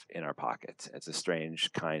have in our pocket. It's a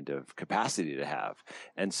strange kind of capacity to have.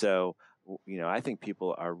 And so, I think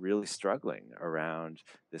people are really struggling around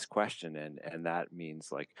this question. And that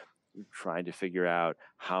means, like, trying to figure out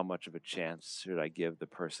how much of a chance should I give the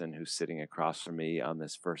person who's sitting across from me on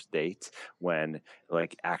this first date, when,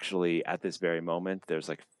 like, actually at this very moment, there's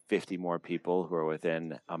like 50 more people who are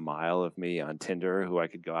within a mile of me on Tinder who I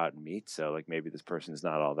could go out and meet. So, like, maybe this person's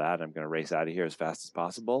not all that. I'm going to race out of here as fast as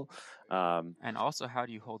possible. And also, how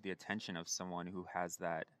do you hold the attention of someone who has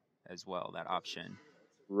that as well, that option?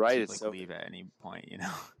 Right. To, it's like, so, leave at any point,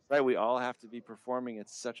 Right. We all have to be performing at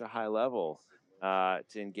such a high level to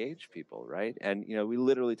engage people, right? And, we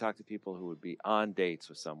literally talked to people who would be on dates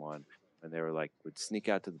with someone, and they were like, would sneak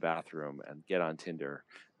out to the bathroom and get on Tinder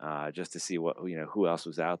just to see what, who else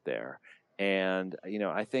was out there. And,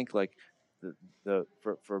 I think, like,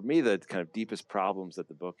 for me, the kind of deepest problems that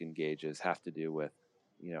the book engages have to do with,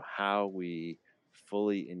 how we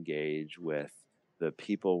fully engage with the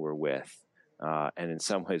people we're with, and in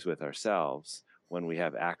some ways with ourselves, when we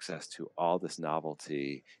have access to all this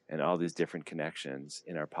novelty and all these different connections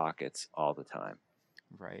in our pockets all the time.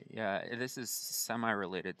 Right. Yeah. This is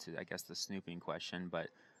semi-related to, I guess, the snooping question, but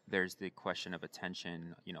there's the question of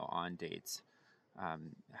attention, on dates.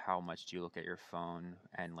 How much do you look at your phone,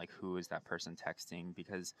 and, like, who is that person texting?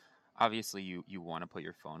 Because obviously you want to put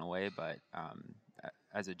your phone away, but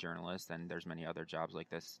as a journalist, and there's many other jobs like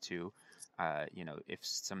this too, if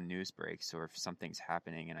some news breaks or if something's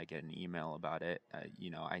happening and I get an email about it,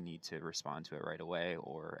 I need to respond to it right away,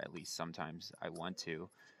 or at least sometimes I want to.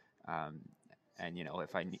 Um, and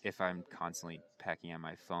if I'm constantly pecking at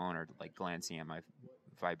my phone or like glancing at my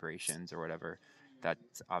vibrations or whatever,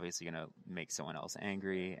 that's obviously going to make someone else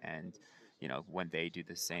angry. And when they do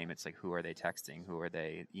the same, it's like, who are they texting? Who are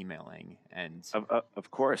they emailing? And Of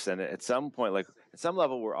course. And at some point, like at some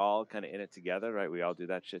level, we're all kind of in it together, right? We all do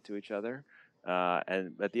that shit to each other.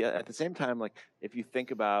 And at the same time, like if you think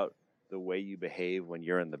about the way you behave when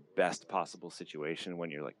you're in the best possible situation,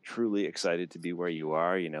 when you're like truly excited to be where you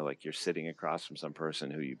are, like you're sitting across from some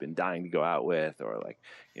person who you've been dying to go out with, or like,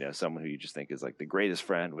 someone who you just think is like the greatest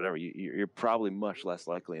friend, whatever, you're probably much less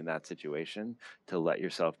likely in that situation to let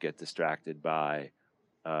yourself get distracted by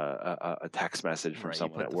a text message from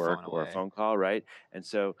someone at work or a phone call, right? And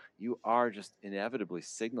so you are just inevitably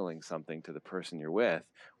signaling something to the person you're with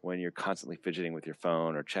when you're constantly fidgeting with your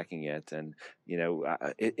phone or checking it. And,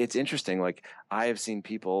 it's interesting. Like I have seen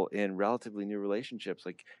people in relatively new relationships,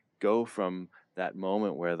 like go from that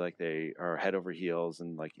moment where like they are head over heels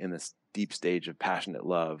and like in this deep stage of passionate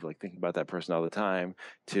love, like thinking about that person all the time,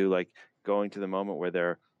 to like going to the moment where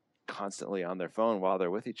they're constantly on their phone while they're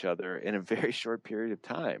with each other in a very short period of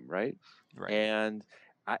time, right? And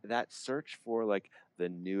that search for like the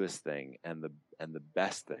newest thing and the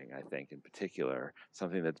best thing, I think in particular,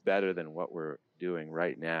 something that's better than what we're doing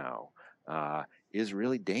right now, is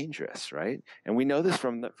really dangerous, right? And we know this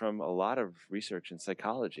from a lot of research in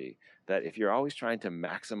psychology, that if you're always trying to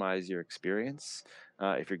maximize your experience,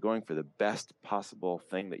 if you're going for the best possible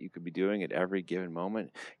thing that you could be doing at every given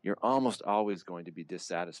moment, you're almost always going to be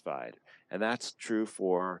dissatisfied. And that's true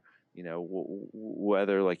for,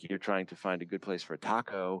 whether like you're trying to find a good place for a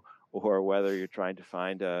taco or whether you're trying to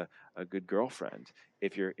find a good girlfriend.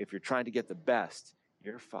 If you're trying to get the best,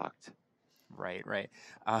 you're fucked. Right.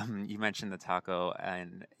 You mentioned the taco,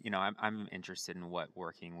 and I'm interested in what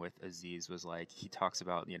working with Aziz was like. He talks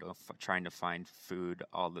about trying to find food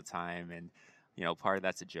all the time, and part of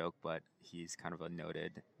that's a joke, but he's kind of a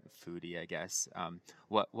noted foodie, I guess.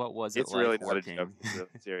 What was it it's like really working? Not a joke. It's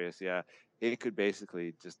really serious. Yeah, it could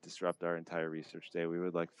basically just disrupt our entire research day. We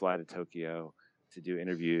would like fly to Tokyo to do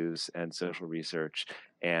interviews and social research,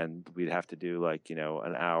 and we'd have to do like an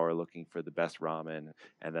hour looking for the best ramen,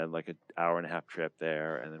 and then like an hour and a half trip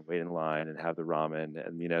there, and then wait in line and have the ramen,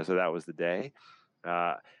 and so that was the day.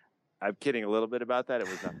 I'm kidding a little bit about that. It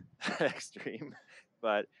was not that extreme,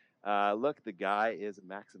 but look, the guy is a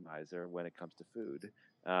maximizer when it comes to food,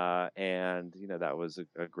 and that was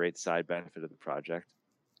a great side benefit of the project.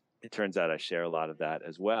 It turns out I share a lot of that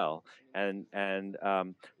as well.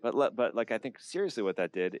 But like, I think seriously what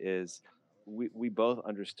that did is we both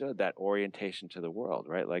understood that orientation to the world,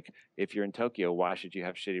 right? Like if you're in Tokyo, why should you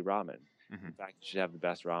have shitty ramen? Mm-hmm. In fact, you should have the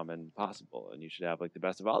best ramen possible, and you should have like the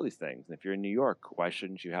best of all these things. And if you're in New York, why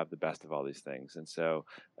shouldn't you have the best of all these things? And so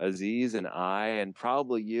Aziz and I, and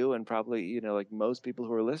probably you, and probably, like most people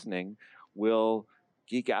who are listening will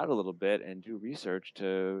geek out a little bit and do research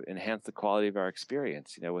to enhance the quality of our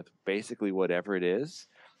experience, with basically whatever it is.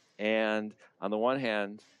 And on the one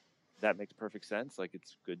hand, that makes perfect sense. Like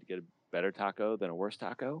it's good to get a better taco than a worse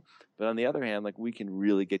taco. But on the other hand, like we can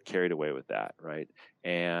really get carried away with that, right?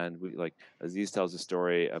 And we, like Aziz tells a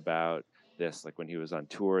story about this, like when he was on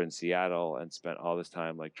tour in Seattle and spent all this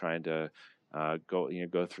time like trying to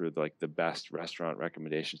go through like the best restaurant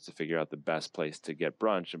recommendations to figure out the best place to get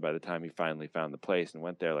brunch. And by the time he finally found the place and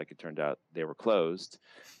went there, like it turned out they were closed.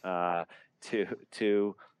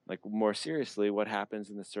 To like more seriously, what happens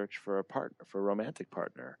in the search for a romantic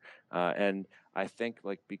partner. And I think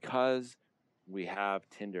like because we have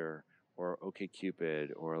Tinder or OkCupid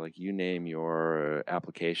or like you name your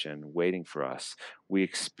application waiting for us, a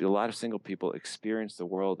lot of single people experience the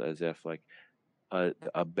world as if like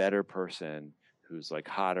a better person who's like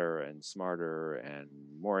hotter and smarter and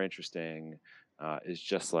more interesting is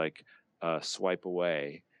just like a swipe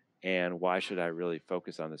away. And why should I really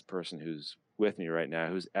focus on this person who's with me right now,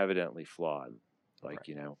 who's evidently flawed? Like,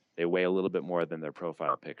 right. They weigh a little bit more than their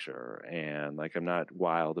profile picture. And like, I'm not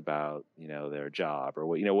wild about, their job or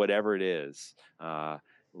whatever it is.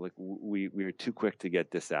 Like we're too quick to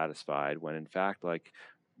get dissatisfied when in fact, like,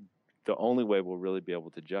 the only way we'll really be able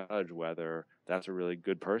to judge whether that's a really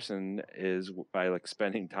good person is by like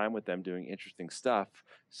spending time with them doing interesting stuff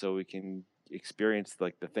so we can experience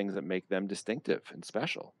like the things that make them distinctive and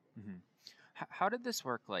special. Mm-hmm. How did this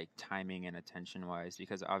work like timing and attention wise?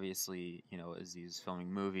 Because obviously, Aziz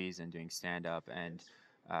filming movies and doing stand up and,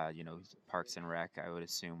 Parks and Rec, I would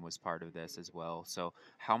assume was part of this as well. So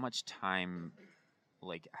how much time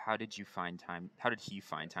like, how did you find time? How did he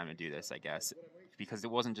find time to do this, I guess? Because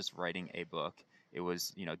it wasn't just writing a book. It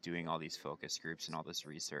was, doing all these focus groups and all this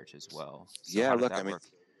research as well. So Yeah, how did look, that work?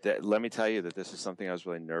 let me tell you that this is something I was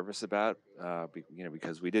really nervous about,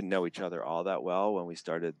 because we didn't know each other all that well when we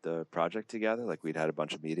started the project together. Like, we'd had a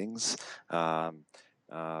bunch of meetings.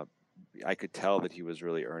 I could tell that he was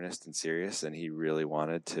really earnest and serious, and he really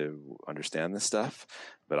wanted to understand this stuff.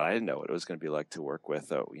 But I didn't know what it was going to be like to work with,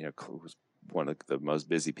 who was one of the most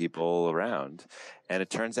busy people around. And it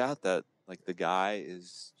turns out that, like, the guy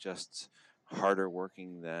is just harder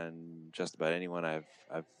working than just about anyone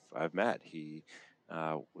I've met. He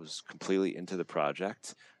was completely into the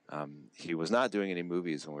project. He was not doing any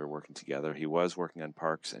movies when we were working together. He was working on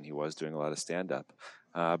parks, and he was doing a lot of stand-up.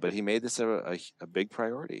 But he made this a big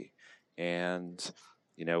priority. And,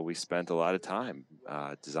 we spent a lot of time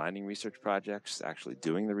designing research projects, actually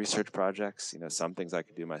doing the research projects. Some things I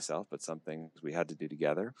could do myself, but some things we had to do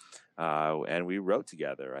together. And we wrote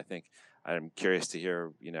together. I think I'm curious to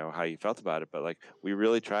hear, how you felt about it. But, like, we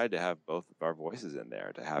really tried to have both of our voices in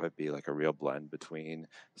there, to have it be like a real blend between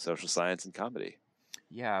social science and comedy.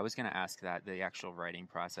 Yeah, I was going to ask that, the actual writing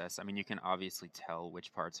process. I mean, you can obviously tell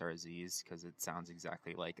which parts are Aziz because it sounds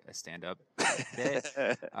exactly like a stand-up bit.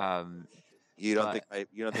 You don't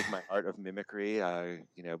think my art of mimicry,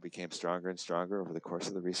 became stronger and stronger over the course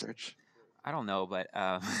of the research? I don't know, but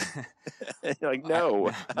You're like, no,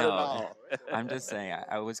 not at no. all. I'm just saying,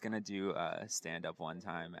 I was gonna do stand-up one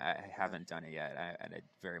time. I haven't done it yet, and I'd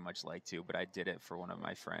very much like to, but I did it for one of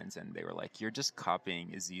my friends, and they were like, "You're just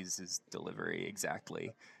copying Aziz's delivery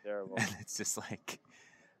exactly." Terrible. And it's just like,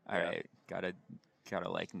 all right, gotta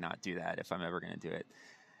like not do that if I'm ever gonna do it.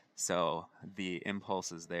 So the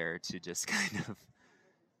impulse is there to just kind of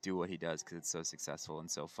do what he does because it's so successful and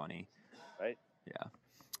so funny. Right. Yeah.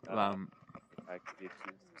 I could be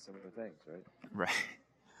accused of similar things, right?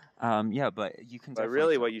 Right. Yeah, but you can. But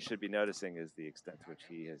really, what you should be noticing is the extent to which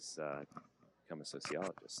he has become a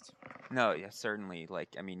sociologist. No, yeah, certainly.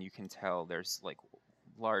 Like, I mean, you can tell there's like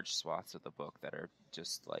large swaths of the book that are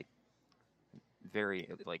just like very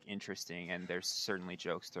like interesting, and there's certainly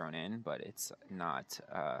jokes thrown in, but it's not.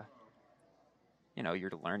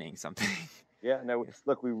 You're learning something. Yeah. No.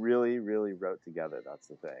 Look, we really, really wrote together. That's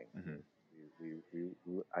the thing. Mm-hmm.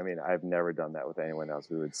 I mean, I've never done that with anyone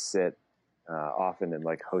else. We would sit often in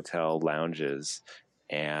like hotel lounges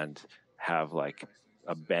and have like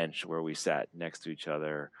a bench where we sat next to each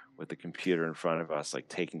other with the computer in front of us, like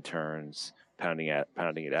taking turns pounding it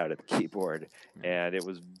out at the keyboard. And it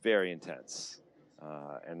was very intense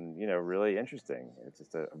and, really interesting. It's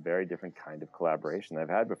just a very different kind of collaboration I've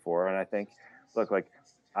had before. And I think, look, like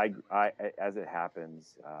I as it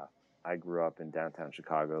happens, I grew up in downtown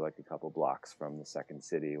Chicago, like a couple blocks from the Second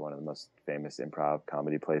City, one of the most famous improv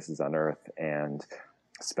comedy places on earth, and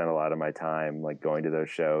spent a lot of my time like going to those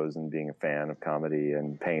shows and being a fan of comedy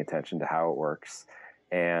and paying attention to how it works.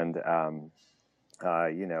 And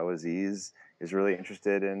Aziz is really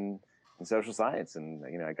interested in social science, and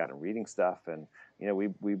I got him reading stuff, and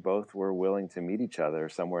we both were willing to meet each other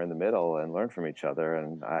somewhere in the middle and learn from each other.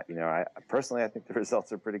 And I personally, I think the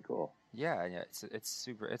results are pretty cool. Yeah, it's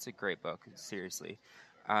super. It's a great book, seriously.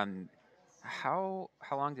 How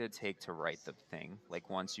long did it take to write the thing? Like,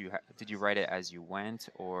 once did you write it as you went,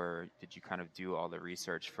 or did you kind of do all the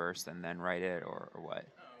research first and then write it, or what?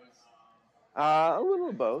 A little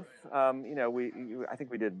of both. I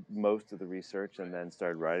think we did most of the research and then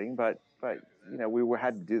started writing, but we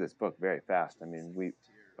had to do this book very fast. I mean,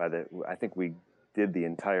 I think we did the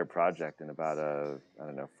entire project in about a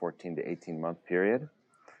 14 to 18 month period,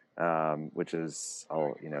 which is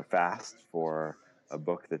fast for a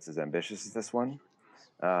book that's as ambitious as this one.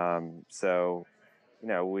 So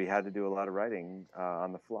we had to do a lot of writing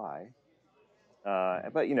on the fly.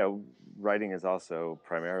 But writing is also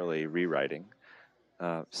primarily rewriting.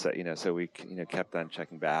 So we kept on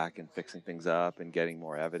checking back and fixing things up and getting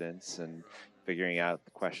more evidence and figuring out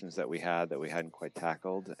the questions that we hadn't quite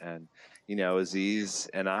tackled. And Aziz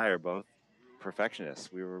and I are both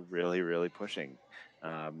perfectionists. We were really, really pushing.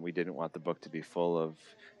 We didn't want the book to be full of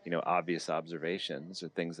obvious observations or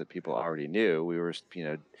things that people already knew. We were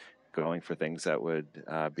going for things that would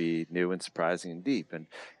be new and surprising and deep. And,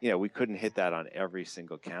 we couldn't hit that on every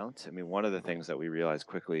single count. I mean, one of the things that we realized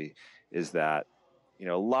quickly is that,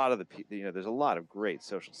 a lot of there's a lot of great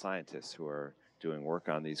social scientists who are doing work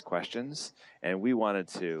on these questions. And we wanted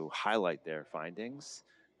to highlight their findings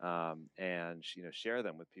and, share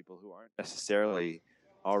them with people who aren't necessarily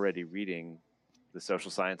already reading the social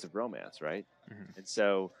science of romance, right? Mm-hmm. And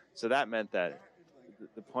so that meant that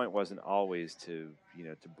the point wasn't always to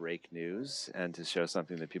break news and to show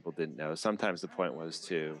something that people didn't know. Sometimes the point was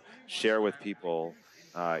to share with people,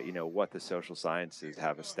 what the social sciences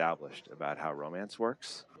have established about how romance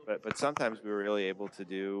works. But sometimes we were really able to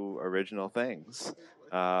do original things.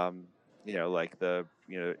 Like the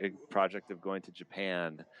project of going to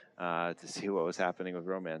Japan to see what was happening with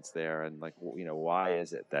romance there, and why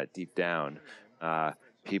is it that deep down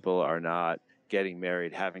people are not getting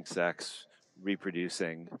married, having sex,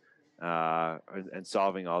 reproducing, and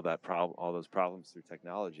solving all those problems through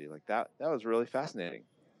technology. Like that was really fascinating.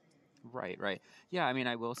 Right. Yeah, I mean,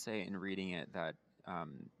 I will say in reading it that,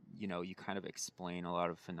 you kind of explain a lot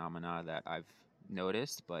of phenomena that I've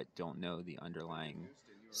noticed, but don't know the underlying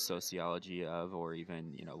sociology of, or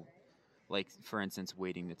even, like, for instance,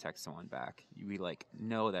 waiting to text someone back. We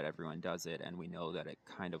know that everyone does it, and we know that it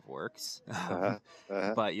kind of works,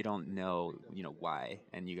 but you don't know, why.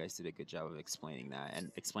 And you guys did a good job of explaining that,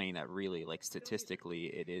 and explaining that really, statistically,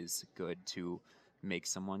 it is good to make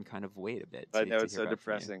someone kind of wait a bit. I know, it's so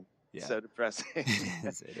depressing. Yeah. So depressing.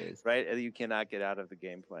 It is. Right? You cannot get out of the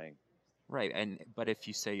game playing. Right, but if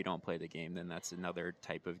you say you don't play the game, then that's another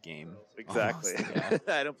type of game. Exactly. Yeah.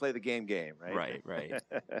 I don't play the game, right? Right.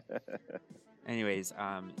 Anyways,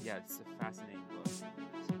 it's a fascinating book.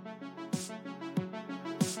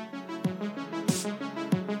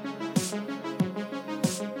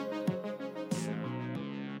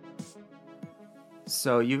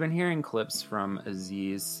 So you've been hearing clips from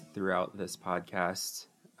Aziz throughout this podcast.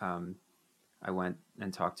 I went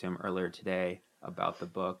and talked to him earlier today about the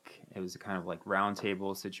book. It was a kind of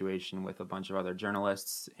roundtable situation with a bunch of other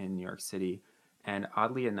journalists in New York City. And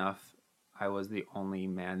oddly enough, I was the only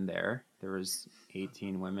man there. There was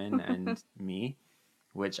 18 women and me,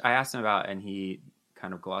 which I asked him about, and he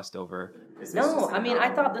kind of glossed over. No, I mean, I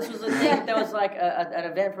thought this was a thing that was an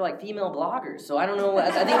event for female bloggers. So I don't know. I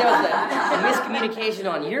think there was a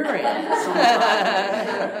miscommunication on your end.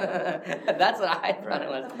 That's what I thought it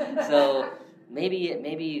was. So maybe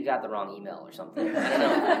you got the wrong email or something. I don't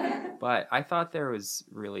know. But I thought there was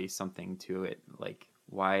really something to it.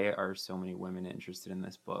 Why are so many women interested in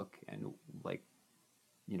this book? And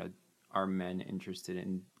are men interested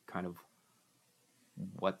in kind of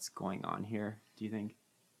what's going on here, do you think?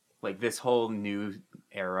 This whole new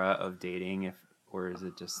era of dating, or is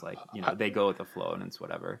it just they go with the flow and it's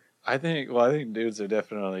whatever? I think dudes are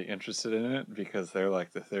definitely interested in it because they're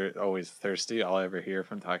they're always thirsty. All I ever hear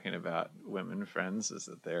from talking about women friends is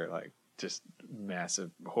that they're just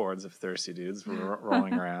massive hordes of thirsty dudes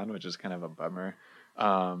rolling around, which is kind of a bummer.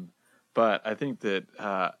 But I think that,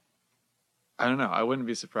 I don't know, I wouldn't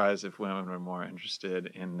be surprised if women were more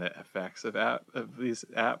interested in the effects of these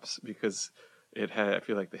apps, because I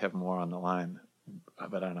feel like they have more on the line.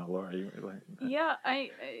 But I don't know, Laura, you were Yeah,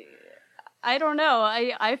 I don't know.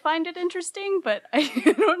 I find it interesting, but I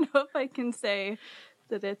don't know if I can say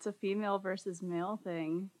that it's a female versus male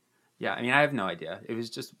thing. Yeah, I mean, I have no idea. It was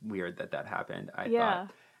just weird that happened, I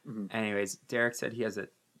thought. Mm-hmm. Anyways, Derek said he has a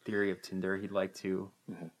theory of Tinder he'd like to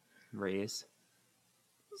raise.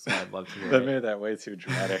 So I'd love to hear that made that way too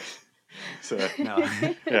dramatic. So no.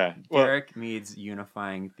 Yeah. Derek needs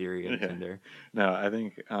unifying theory of Tinder. No, I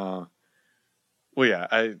think I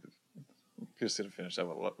just going to finish up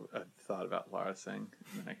what I thought about Laura's thing,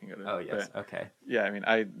 and then I can go to yes, okay. Yeah, I mean,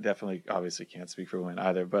 I definitely obviously can't speak for women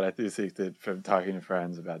either, but I do think that from talking to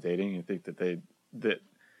friends about dating, I think that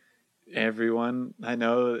everyone I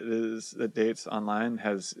know that dates online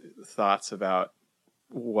has thoughts about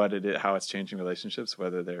what it is, how it's changing relationships,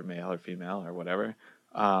 whether they're male or female or whatever.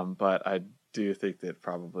 But I do think that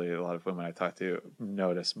probably a lot of women I talk to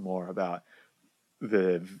notice more about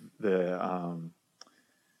the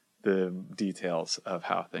details of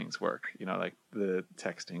how things work. Like the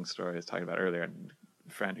texting story I was talking about earlier, and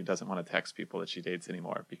a friend who doesn't want to text people that she dates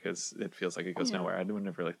anymore because it feels like it goes nowhere. I wouldn't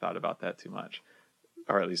have really thought about that too much.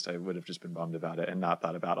 Or at least I would have just been bummed about it and not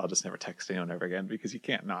thought about, I'll just never text anyone ever again, because you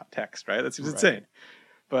can't not text, right? That's just insane.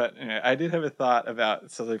 But I did have a thought about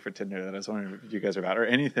something for Tinder that I was wondering if you guys are about, or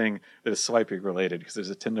anything that is swiping related, because there's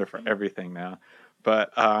a Tinder for everything now.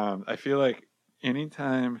 But I feel like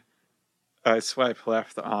anytime I swipe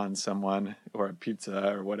left on someone or a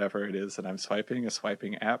pizza or whatever it is that I'm swiping, a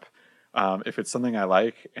swiping app, if it's something I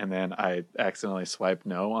like and then I accidentally swipe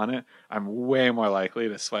no on it, I'm way more likely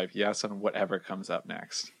to swipe yes on whatever comes up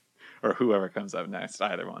next, or whoever comes up next,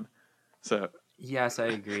 either one. So yes, I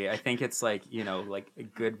agree. I think it's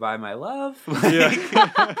goodbye, my love. Yeah.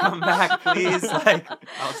 Come back, please.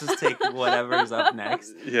 I'll just take whatever's up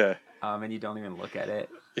next. Yeah. and you don't even look at it.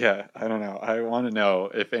 Yeah, I don't know. I want to know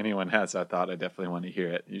if anyone has that thought. I definitely want to hear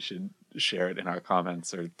it. You should share it in our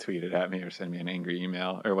comments or tweet it at me or send me an angry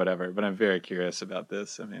email or whatever. But I'm very curious about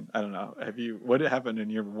this. I mean, I don't know. What happened in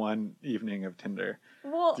your one evening of Tinder?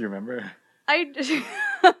 Well, do you remember? I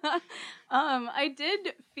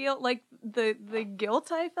did feel like the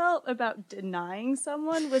guilt I felt about denying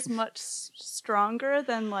someone was much stronger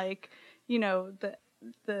than like,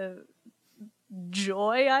 the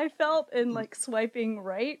joy I felt in like swiping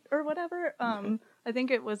right or whatever. I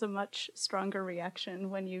think it was a much stronger reaction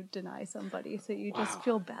when you deny somebody, so you just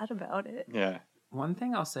feel bad about it. Yeah. One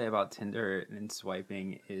thing I'll say about Tinder and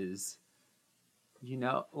swiping is,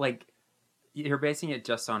 like, you're basing it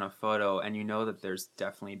just on a photo, and you know that there's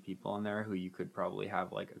definitely people in there who you could probably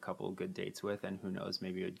have like a couple of good dates with, and who knows,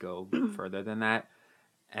 maybe it would go further than that.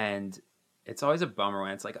 And it's always a bummer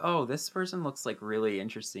when it's like, oh, this person looks like really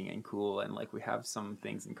interesting and cool, and like we have some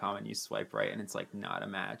things in common. You swipe right, and it's like not a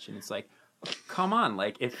match, and it's like, come on,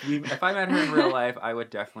 like if I met her in real life, I would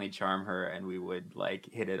definitely charm her, and we would like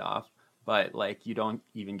hit it off. But like you don't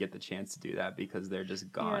even get the chance to do that because they're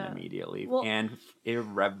just gone immediately and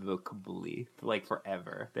irrevocably, like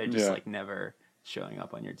forever. They're just like never showing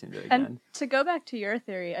up on your Tinder again. And to go back to your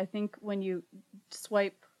theory, I think when you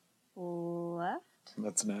swipe left.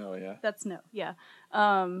 That's no, yeah. That's no, yeah.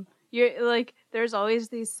 You're like, there's always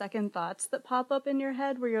these second thoughts that pop up in your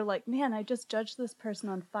head where you're like, man, I just judged this person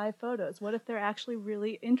on 5 photos. What if they're actually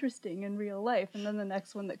really interesting in real life? And then the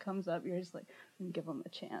next one that comes up, you're just like, I'm gonna give them a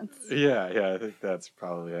chance. Yeah, I think that's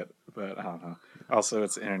probably it. But I don't know. Also,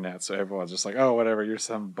 it's the internet, so everyone's just like, oh, whatever, you're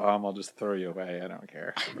some bum, I'll just throw you away. I don't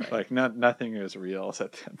care. Right. Like, nothing is real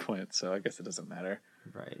at that point, so I guess it doesn't matter.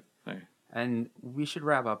 Right. Right. And we should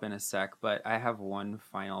wrap up in a sec, but I have one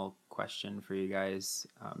final question for you guys.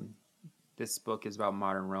 This book is about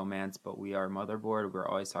modern romance, but we are Motherboard. We're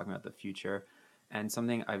always talking about the future. And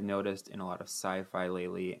something I've noticed in a lot of sci-fi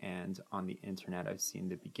lately and on the internet, I've seen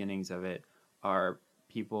the beginnings of it, are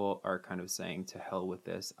people are kind of saying, to hell with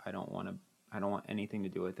this. I don't want anything to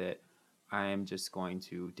do with it. I am just going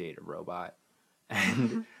to date a robot.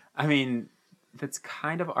 And I mean, that's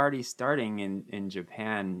kind of already starting in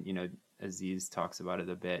Japan. Aziz talks about it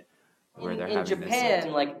a bit, where they're having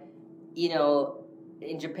Japan, this,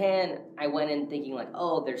 in Japan, I went in thinking like,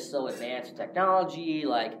 oh, they're so advanced with technology.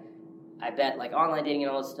 Like, I bet like online dating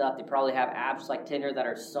and all this stuff, they probably have apps like Tinder that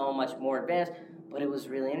are so much more advanced. But it was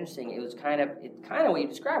really interesting. It was kind of what you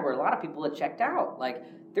described, where a lot of people had checked out. Like,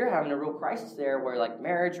 they're having a real crisis there, where like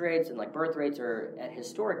marriage rates and like birth rates are at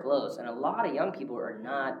historic lows, and a lot of young people are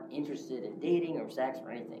not interested in dating or sex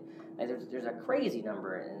or anything. Like, there's a crazy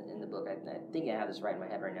number in the book. I think I have this right in my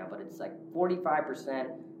head right now, but it's like 45%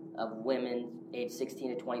 of women aged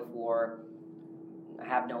 16 to 24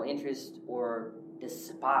 have no interest or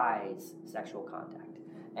despise sexual contact.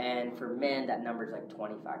 And for men, that number is like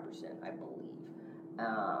 25%, I believe.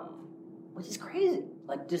 Which is crazy.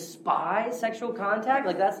 Like, despise sexual contact?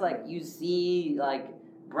 Like, that's like, you see, like,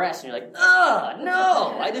 breasts, and you're like, ugh,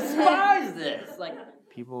 no, I despise this. Like,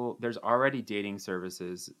 there's already dating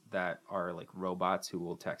services that are like robots who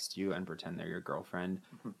will text you and pretend they're your girlfriend.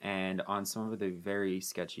 And on some of the very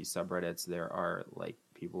sketchy subreddits, there are like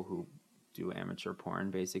people who do amateur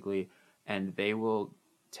porn basically, and they will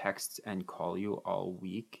text and call you all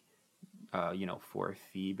week, for a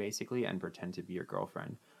fee basically, and pretend to be your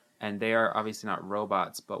girlfriend. And they are obviously not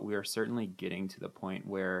robots, but we are certainly getting to the point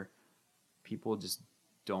where people just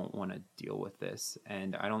don't want to deal with this.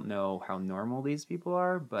 And I don't know how normal these people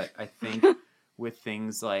are, but I think with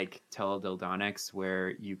things like teledildonics,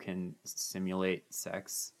 where you can simulate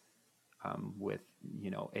sex with,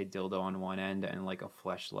 a dildo on one end and like a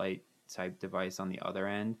fleshlight type device on the other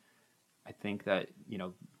end, I think that,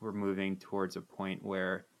 we're moving towards a point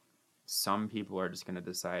where some people are just going to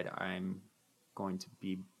decide, I'm going to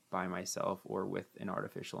be by myself or with an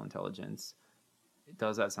artificial intelligence.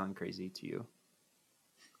 Does that sound crazy to you?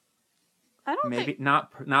 I don't Maybe think...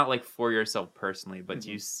 not like for yourself personally, but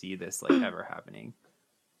do you see this like ever happening?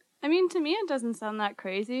 I mean, to me, it doesn't sound that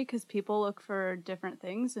crazy because people look for different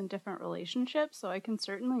things in different relationships. So I can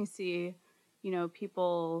certainly see,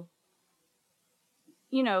 people,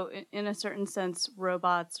 in a certain sense,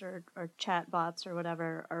 robots or chat bots or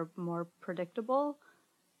whatever are more predictable.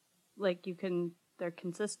 Like, they're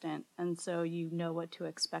consistent, and so you know what to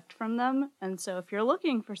expect from them. And so if you're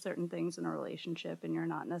looking for certain things in a relationship and you're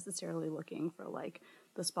not necessarily looking for like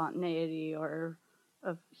the spontaneity or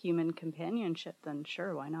of human companionship, then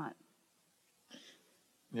sure, why not?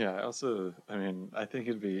 Yeah, I think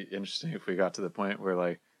it'd be interesting if we got to the point where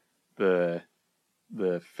like the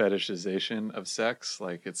fetishization of sex,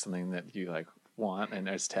 like it's something that you like want and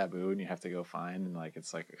it's taboo and you have to go find, and like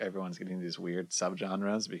it's like everyone's getting these weird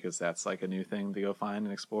subgenres because that's like a new thing to go find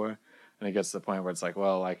and explore. And it gets to the point where it's like,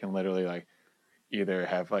 well, I can literally like either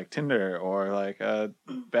have like Tinder or like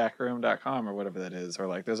backroom.com or whatever that is, or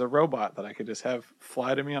like there's a robot that I could just have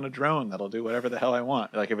fly to me on a drone that'll do whatever the hell I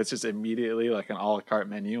want. Like if it's just immediately like an a la carte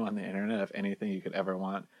menu on the internet of anything you could ever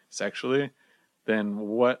want sexually, then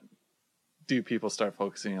what do people start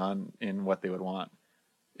focusing on in what they would want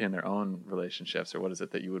in their own relationships, or what is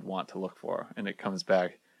it that you would want to look for? And it comes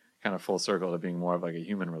back kind of full circle to being more of like a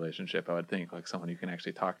human relationship, I would think, like someone you can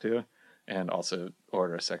actually talk to and also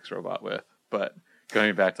order a sex robot with. But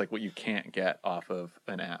going back to like what you can't get off of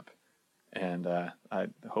an app. And I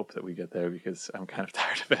hope that we get there because I'm kind of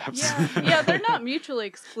tired of apps. Yeah, they're not mutually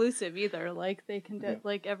exclusive either. Like they can,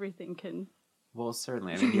 like everything can. Well,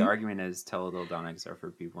 certainly. I mean, the argument is teledildonics are for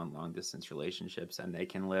people in long distance relationships, and they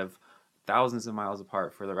can live thousands of miles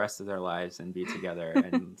apart for the rest of their lives and be together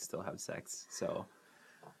and still have sex. So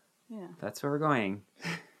yeah, that's where we're going.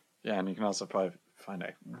 Yeah, and you can also probably find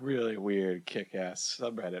a really weird kick-ass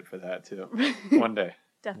subreddit for that too. One day.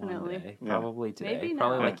 Definitely. One day. Probably today. Maybe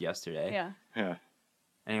probably now. like yesterday. Yeah. Yeah.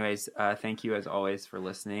 Anyways, thank you as always for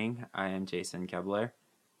listening. I am Jason Kebler,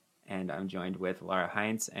 and I'm joined with Laura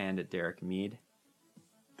Heinz and Derek Mead.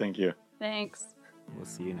 Thank you. Thanks. We'll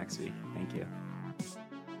see you next week. Thank you.